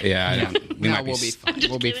leave. Yeah, we might we'll be fine.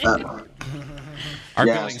 We'll be kidding. fine. Our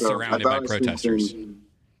Yeah, building's so surrounded I by thought I sent protesters.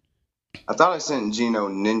 I thought I sent Gino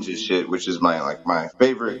Ninja Shit, which is my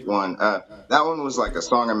favorite one. That one was like a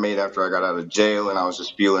song I made after I got out of jail, and I was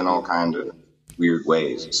just feeling all kind of weird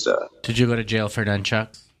ways and stuff. Did you go to jail for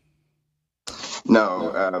nunchucks?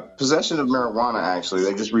 No, possession of marijuana, actually.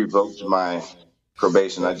 They just revoked my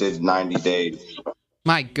probation. I did 90 days.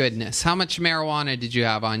 My goodness, how much marijuana did you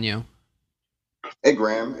have on you? A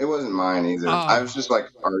gram. It wasn't mine either. Oh. I was just like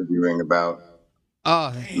arguing about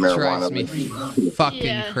Oh, that marijuana. drives me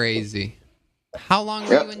fucking crazy. How long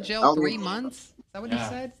were Yep. you in jail? 3 months? Is that what you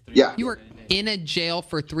said? Yeah. You were in a jail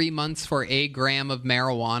for 3 months for a gram of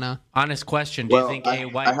marijuana? Honest question. Do you think a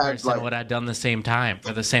white I had, person would have done the same time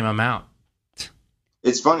for the same amount?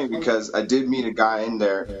 It's funny because I did meet a guy in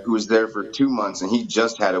there who was there for 2 months, and he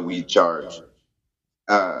just had a weed charge.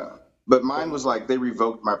 But mine was like they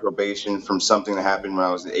revoked my probation from something that happened when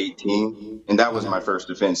I was 18, and that was my first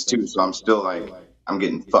offense too. So I'm still like, I'm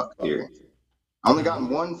getting fucked here. I only got in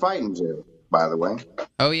one fight in jail, by the way.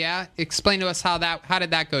 Oh yeah, explain to us how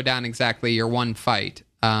did that go down exactly? Your one fight.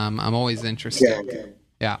 I'm always interested. Okay.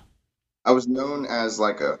 Yeah. I was known as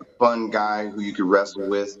like a fun guy who you could wrestle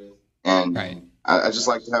with, and I just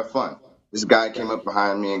like to have fun. This guy came up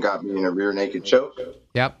behind me and got me in a rear naked choke.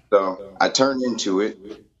 Yep. So I turned into it,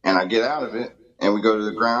 and I get out of it, and we go to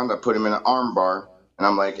the ground. I put him in an arm bar, and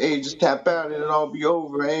I'm like, hey, just tap out. It'll all be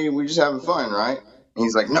over. Hey, we're just having fun, right? And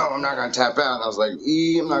he's like, no, I'm not going to tap out. And I was like,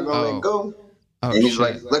 I'm not going to let go. Oh, and he's shit.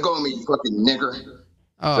 like, let go of me, you fucking nigger.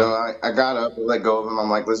 Oh. So I got up and let go of him. I'm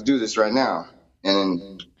like, let's do this right now.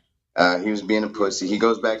 And then he was being a pussy. He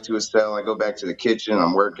goes back to his cell. I go back to the kitchen.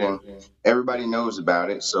 I'm working. Everybody knows about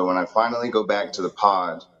it. So when I finally go back to the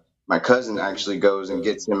pod, my cousin actually goes and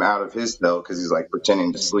gets him out of his cell because he's like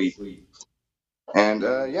pretending to sleep. And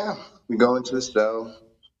we go into the cell.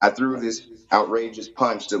 I threw this outrageous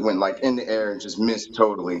punch that went like in the air and just missed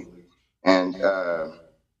totally. And I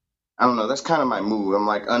don't know, that's kind of my move. I'm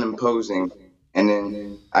like unimposing. And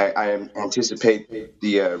then I anticipate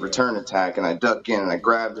the return attack, and I duck in and I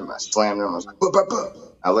grabbed him. I slammed him. I was like, buh, buh, buh.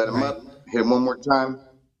 I let him up, hit him one more time,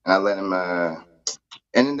 and I let him.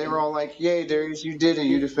 And then they were all like, "Yay, Darius, you did it!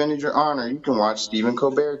 You defended your honor. You can watch Stephen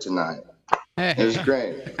Colbert tonight." Hey. It was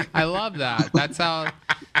great. I love that. That's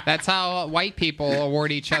how white people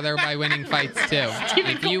award each other by winning fights too.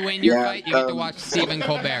 If you win your fight, you get to watch Stephen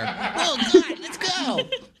Colbert. Oh God, let's go.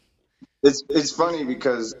 It's funny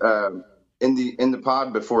because in the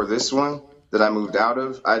pod before this one that I moved out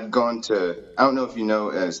of, I'd gone to, I don't know if you know,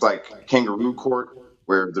 it's like kangaroo court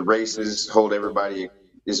where the races hold everybody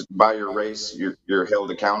is by your race, you're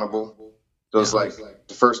held accountable. So it's like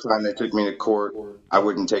the first time they took me to court, I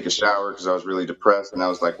wouldn't take a shower because I was really depressed, and that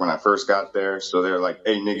was like when I first got there. So they're like,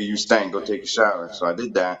 "Hey nigga, you stink, go take a shower." So I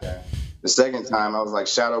did that. The second time I was like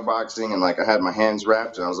shadow boxing, and like I had my hands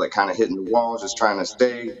wrapped, and I was like kind of hitting the wall, just trying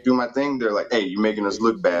to do my thing. They're like, "Hey, you making us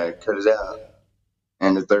look bad, cut it out."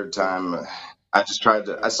 And the third time, I just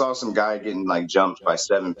I saw some guy getting like jumped by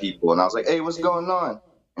 7 people, and I was like, "Hey, what's going on?"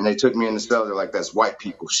 And they took me in the cell. They're like, "That's white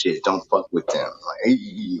people shit. Don't fuck with them." I'm like,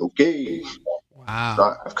 "Hey, okay." Wow.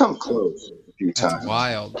 So I've come close a few times. That's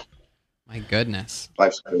wild. My goodness.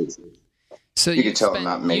 Life's crazy. So you can tell I'm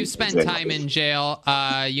not made you for spent jail. time in jail.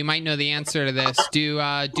 You might know the answer to this. Do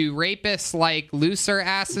rapists like looser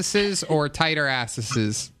asses or tighter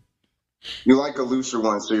asses? You like a looser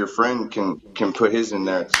one, so your friend can put his in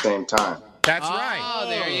there at the same time. That's right. Oh,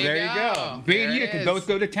 there you go. Me and you could both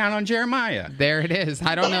go to town on Jeremiah. There it is.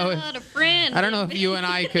 I don't know if you and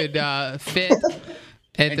I could fit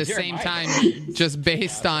at the same time, just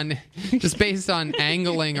based on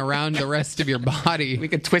angling around the rest of your body. We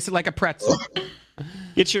could twist it like a pretzel.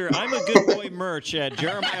 Get your I'm a Good Boy merch at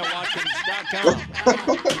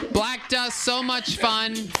JeremiahWatkins.com. Black Dust, so much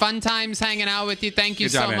fun. Fun times hanging out with you. Thank you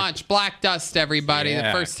Good job, so man. much. Black Dust, everybody.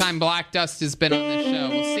 Yeah. The first time Black Dust has been on this show.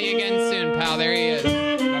 We'll see you again soon, pal. There he is.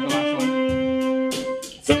 Not the last one.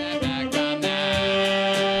 Step back on that.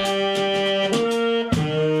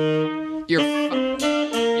 Your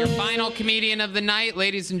final comedian of the night,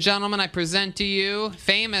 ladies and gentlemen, I present to you,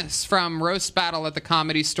 famous from Roast Battle at the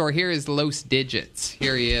Comedy Store. Here is Los Digits.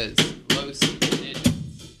 Here he is. Los Digits.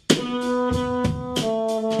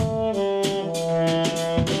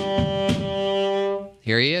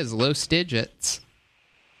 Here he is, Los Digits.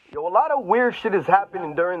 Yo, a lot of weird shit is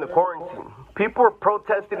happening during the quarantine. People are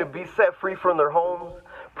protesting to be set free from their homes.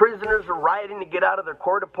 Prisoners are rioting to get out of their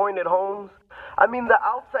court-appointed homes. I mean, the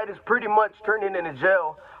outside is pretty much turning into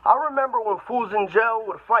jail. I remember when fools in jail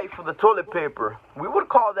would fight for the toilet paper. We would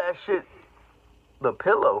call that shit the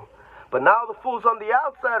pillow. But now the fools on the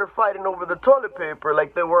outside are fighting over the toilet paper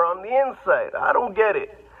like they were on the inside. I don't get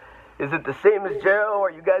it. Is it the same as jail? Are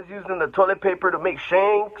you guys using the toilet paper to make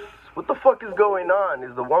shanks? What the fuck is going on?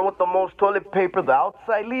 Is the one with the most toilet paper the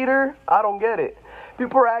outside leader? I don't get it.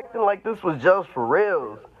 People are acting like this was just for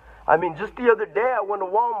reals. I mean, just the other day I went to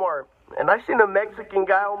Walmart and I seen a Mexican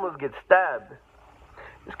guy almost get stabbed.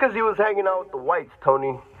 It's because he was hanging out with the whites,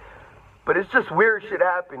 Tony. But it's just weird shit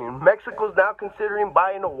happening. Mexico's now considering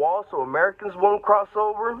buying a wall so Americans won't cross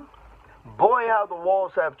over. Boy, how the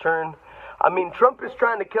walls have turned. I mean, Trump is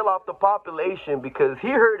trying to kill off the population because he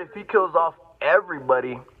heard if he kills off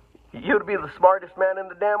everybody, he would be the smartest man in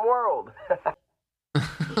the damn world.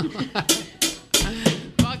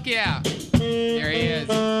 Fuck yeah. There he is.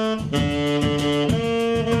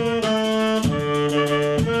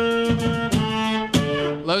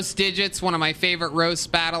 Los Digits, one of my favorite roast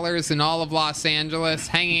battlers in all of Los Angeles,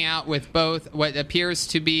 hanging out with both what appears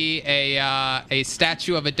to be a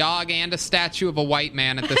statue of a dog and a statue of a white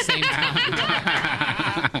man at the same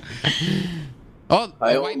time. Oh,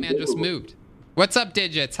 the white man just moved. What's up,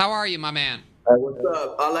 Digits? How are you, my man? What's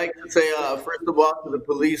up? I'd like to say, first of all, to the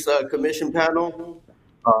police commission panel,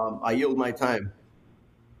 I yield my time.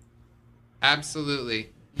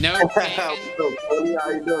 Absolutely. No taken. Tony, how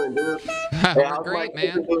you doing, dude? Hey, We're great,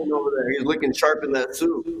 man. Doing over there? He's looking sharp in that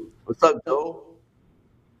suit. What's up, Joe?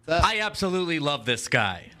 I absolutely love this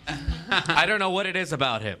guy. I don't know what it is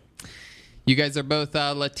about him. You guys are both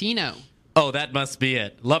Latino. Oh, that must be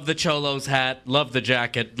it. Love the Cholo's hat, love the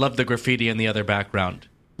jacket, love the graffiti in the other background.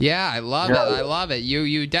 Yeah, I love it. I love it.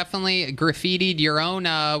 You definitely graffitied your own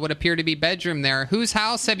what appear to be bedroom there. Whose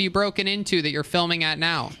house have you broken into that you're filming at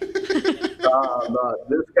now?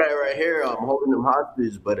 This guy right here, I'm holding him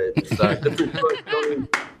hostage, but it's different story.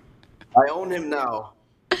 I own him now.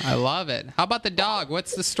 I love it. How about the dog?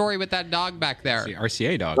 What's the story with that dog back there? The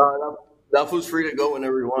RCA dog. That fool's free to go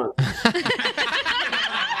whenever he wants.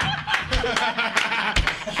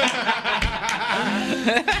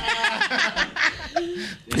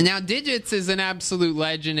 Now, Digits is an absolute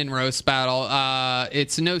legend in roast battle.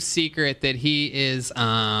 It's no secret that he is,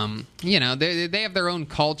 they have their own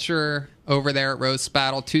culture over there at roast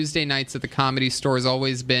battle. Tuesday nights at the Comedy Store has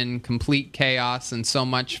always been complete chaos and so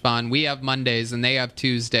much fun. We have Mondays and they have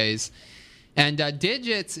Tuesdays. And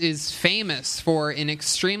Digits is famous for an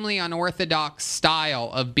extremely unorthodox style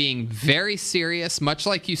of being very serious, much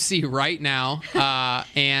like you see right now,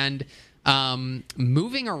 and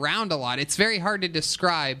moving around a lot. It's very hard to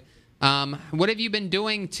describe. What have you been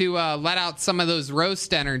doing to let out some of those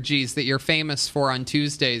roast energies that you're famous for on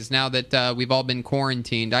Tuesdays now that we've all been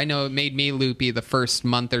quarantined? I know it made me loopy the first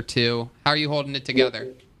month or two. How are you holding it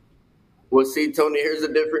together? Well, see, Tony, here's the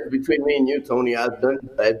difference between me and you, Tony. I've done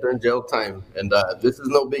jail time, and this is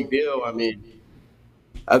no big deal. I mean,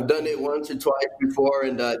 I've done it once or twice before,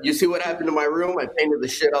 and you see what happened to my room? I painted the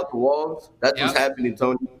shit out the walls. That's what's happening,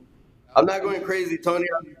 Tony. I'm not going crazy, Tony.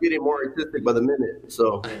 I'm just getting more artistic by the minute.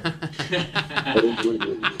 So,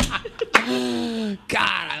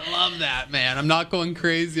 God, I love that, man. I'm not going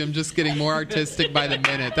crazy. I'm just getting more artistic by the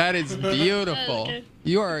minute. That is beautiful.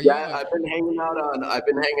 I've been hanging out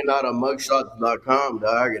on mugshots.com,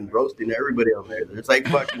 dog, and roasting everybody on there. There's like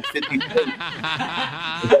fucking 50 There's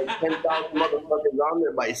like 10,000 motherfuckers on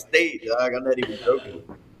there by state, dog. I'm not even joking.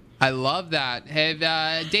 I love that.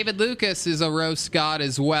 David Lucas is a roast god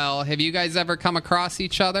as well. Have you guys ever come across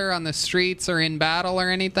each other on the streets or in battle or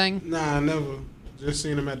anything? Nah, never. Just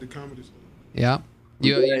seen him at the Comedy Store. Yeah.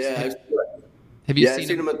 Have you seen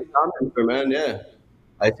him at the Comedy Store, man? Yeah.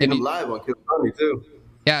 I've seen him live on Kill Tony, too.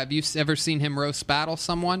 Yeah, have you ever seen him roast battle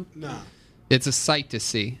someone? Nah. It's a sight to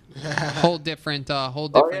see. Whole different type of.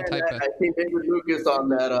 I seen David Lucas on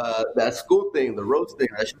that school thing, the roast thing.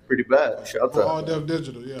 That shit's pretty bad. Shouts out. All Def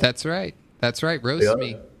Digital, yeah. That's right. Roast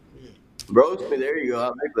me. Roast me. There you go. I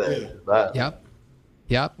like that.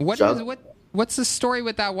 Yep. What's the story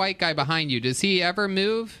with that white guy behind you? Does he ever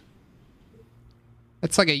move?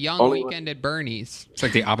 It's like a young weekend at Bernie's. It's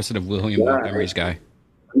like the opposite of William Montgomery's guy.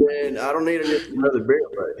 Man, I don't need another beer,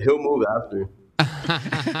 but he'll move after.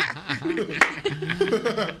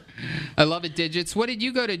 I love it, Digits. What did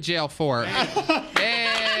you go to jail for?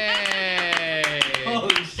 Hey!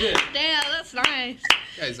 Holy shit. Damn, that's nice.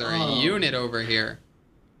 You guys are a unit over here.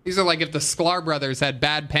 These are like if the Sklar brothers had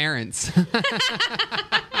bad parents.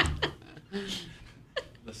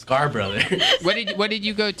 Scar brother. What did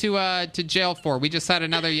you go to jail for? We just had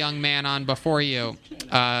another young man on before you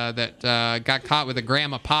that got caught with a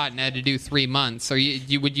gram of pot and had to do 3 months. So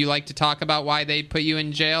would you like to talk about why they put you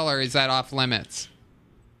in jail, or is that off limits?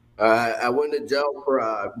 I went to jail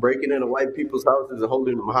for breaking into white people's houses and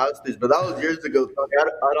holding them hostage, but that was years ago. Tony.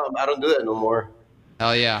 I don't do that no more.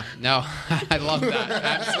 Hell yeah. No, I love that.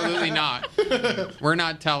 Absolutely not. We're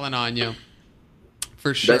not telling on you.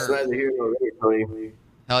 For sure. That's neither here nor there, Tony.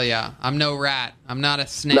 Hell yeah. I'm no rat. I'm not a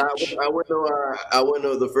snitch. Nah, I went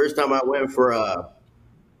to the first time I went for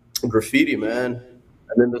graffiti, man.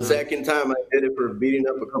 And then the second time I did it for beating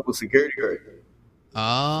up a couple security guards.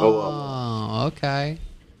 Oh, okay.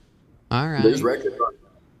 All right. There's records on that.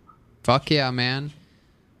 Fuck yeah, man.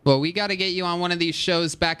 Well, we got to get you on one of these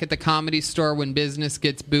shows back at the Comedy Store when business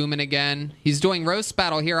gets booming again. He's doing Roast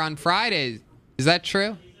Battle here on Fridays. Is that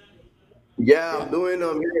true? Yeah, I'm doing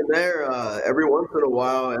them here and there every once in a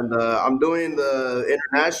while, and I'm doing the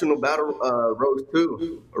international battle roast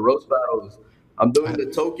too, or roast battles. I'm doing the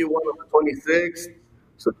Tokyo one on the 26th,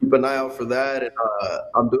 so keep an eye out for that. And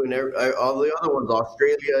I'm doing all the other ones: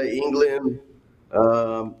 Australia, England,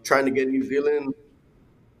 trying to get New Zealand.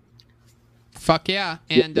 Fuck yeah.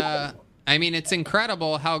 And, I mean, it's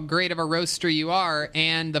incredible how great of a roaster you are,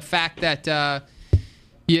 and the fact that,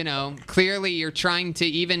 clearly you're trying to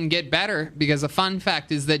even get better, because a fun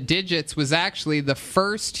fact is that Digits was actually the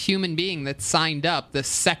first human being that signed up the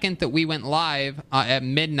second that we went live at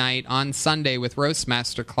midnight on Sunday with Roast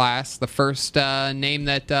Masterclass. The first name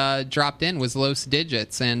that dropped in was Los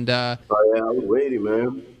Digits. And, oh, yeah, I was waiting,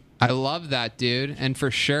 man. I love that, dude. And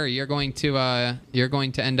for sure, you're going to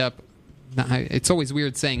end up, it's always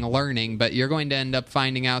weird saying learning, but you're going to end up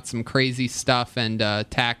finding out some crazy stuff and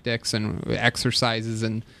tactics and exercises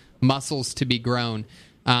and muscles to be grown.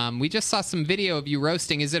 We just saw some video of you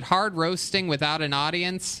roasting. Is it hard roasting without an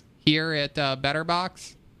audience here at Better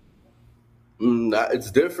Box?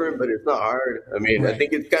 It's different, but it's not hard. I mean, right. I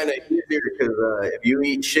think it's kind of easier because if you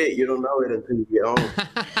eat shit, you don't know it until you get home.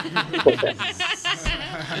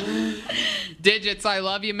 Digits, I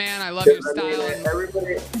love you, man. I love your style.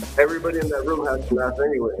 Everybody in that room has to laugh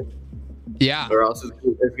anyway. Yeah. Or else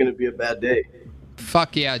it's going to be a bad day.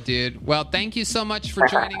 Fuck yeah, dude. Well, thank you so much for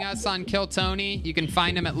joining us on Kill Tony. You can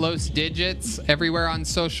find him at Los Digits everywhere on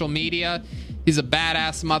social media. He's a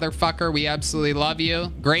badass motherfucker. We absolutely love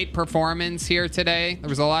you. Great performance here today. There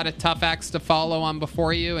was a lot of tough acts to follow on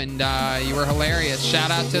before you, and you were hilarious.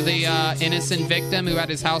 Shout out to the innocent victim who had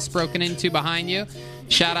his house broken into behind you.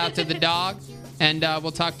 Shout out to the dog. And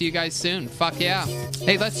we'll talk to you guys soon. Fuck yeah.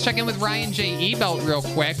 Hey, let's check in with Ryan J. Ebelt real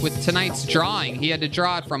quick with tonight's drawing. He had to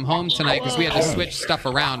draw it from home tonight because we had to switch stuff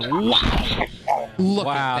around. Wow. Look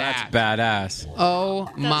at that. That's badass. Oh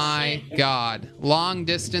my God. Long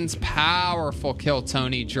distance, powerful Kill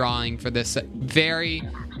Tony drawing for this very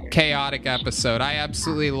chaotic episode. I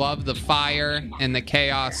absolutely love the fire and the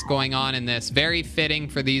chaos going on in this. Very fitting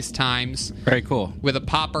for these times. Very cool. With a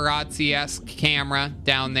paparazzi-esque camera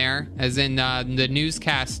down there, as in the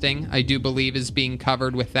newscasting, I do believe, is being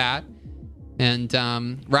covered with that. And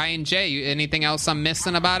Ryan J., anything else I'm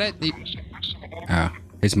missing about it?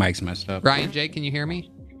 His mic's messed up. Ryan J., can you hear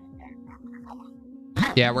me?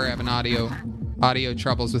 Yeah, we're having audio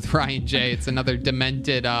troubles with Ryan J. It's another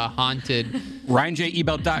demented, haunted.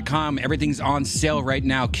 RyanJEbelt.com. Everything's on sale right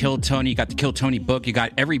now. Kill Tony. You got the Kill Tony book. You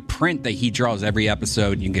got every print that he draws every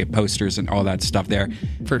episode. You can get posters and all that stuff there.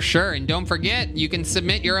 For sure. And don't forget, you can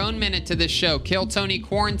submit your own minute to this show.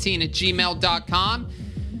 KillTonyQuarantine@gmail.com.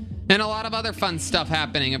 And a lot of other fun stuff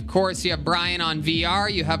happening. Of course, you have Brian on VR.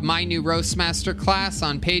 You have my new Roast Master class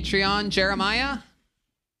on Patreon. Jeremiah?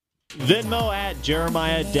 Venmo at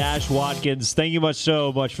Jeremiah-Watkins. Thank you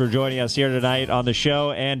so much for joining us here tonight on the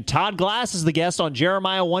show. And Todd Glass is the guest on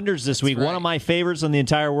Jeremiah Wonders this week. Right. One of my favorites in the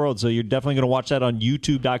entire world. So you're definitely going to watch that on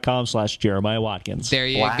youtube.com/Jeremiah Watkins. There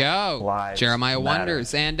you go. Jeremiah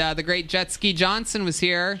Wonders. And the great Jet Ski Johnson was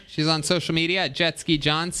here. She's on social media at Jet Ski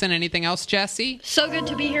Johnson. Anything else, Jesse? So good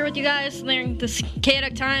to be here with you guys during this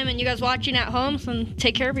chaotic time, and you guys watching at home, so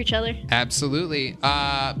take care of each other. Absolutely.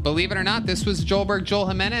 Believe it or not, this was Joelberg Joel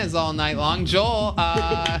Jimenez all night long. Joel,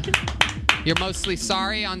 you're Mostly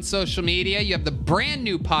Sorry on social media. You have the brand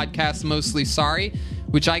new podcast, Mostly Sorry,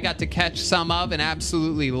 which I got to catch some of and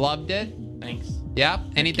absolutely loved it. Thanks. Yep.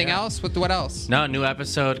 Anything else? What else? No, new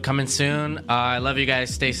episode coming soon. I love you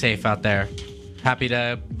guys. Stay safe out there. Happy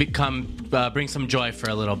to bring some joy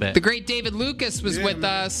for a little bit. The great David Lucas was with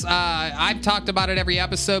us. I've talked about it every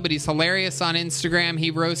episode, but he's hilarious on Instagram.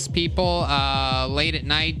 He roasts people late at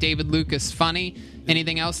night. David Lucas funny.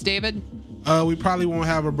 Anything else, David? We probably won't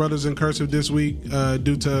have a Brothers in Cursive this week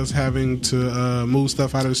due to us having to move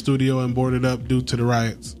stuff out of the studio and board it up due to the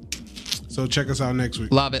riots. So check us out next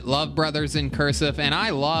week. Love it. Love Brothers in Cursive. And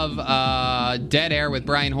I love Dead Air with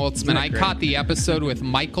Brian Holtzman. I caught the episode with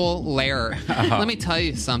Michael Lehrer. Let me tell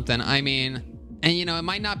you something. I mean, and you know, it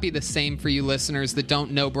might not be the same for you listeners that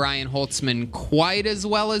don't know Brian Holtzman quite as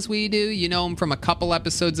well as we do. You know him from a couple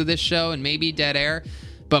episodes of this show and maybe Dead Air.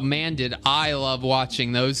 But man, did I love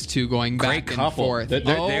watching those two going back and forth.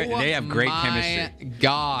 They have great chemistry.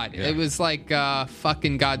 God, it was like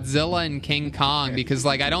fucking Godzilla and King Kong because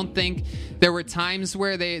like I don't think there were times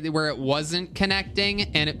where it wasn't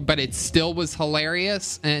connecting but it still was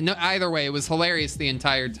hilarious. And no, either way, it was hilarious the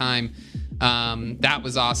entire time. That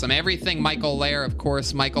was awesome. Everything Michael Lehrer, of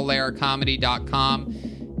course,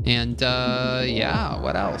 michaellehrercomedy.com. And yeah,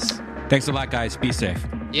 what else? Thanks a lot, guys. Be safe.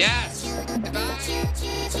 Yes.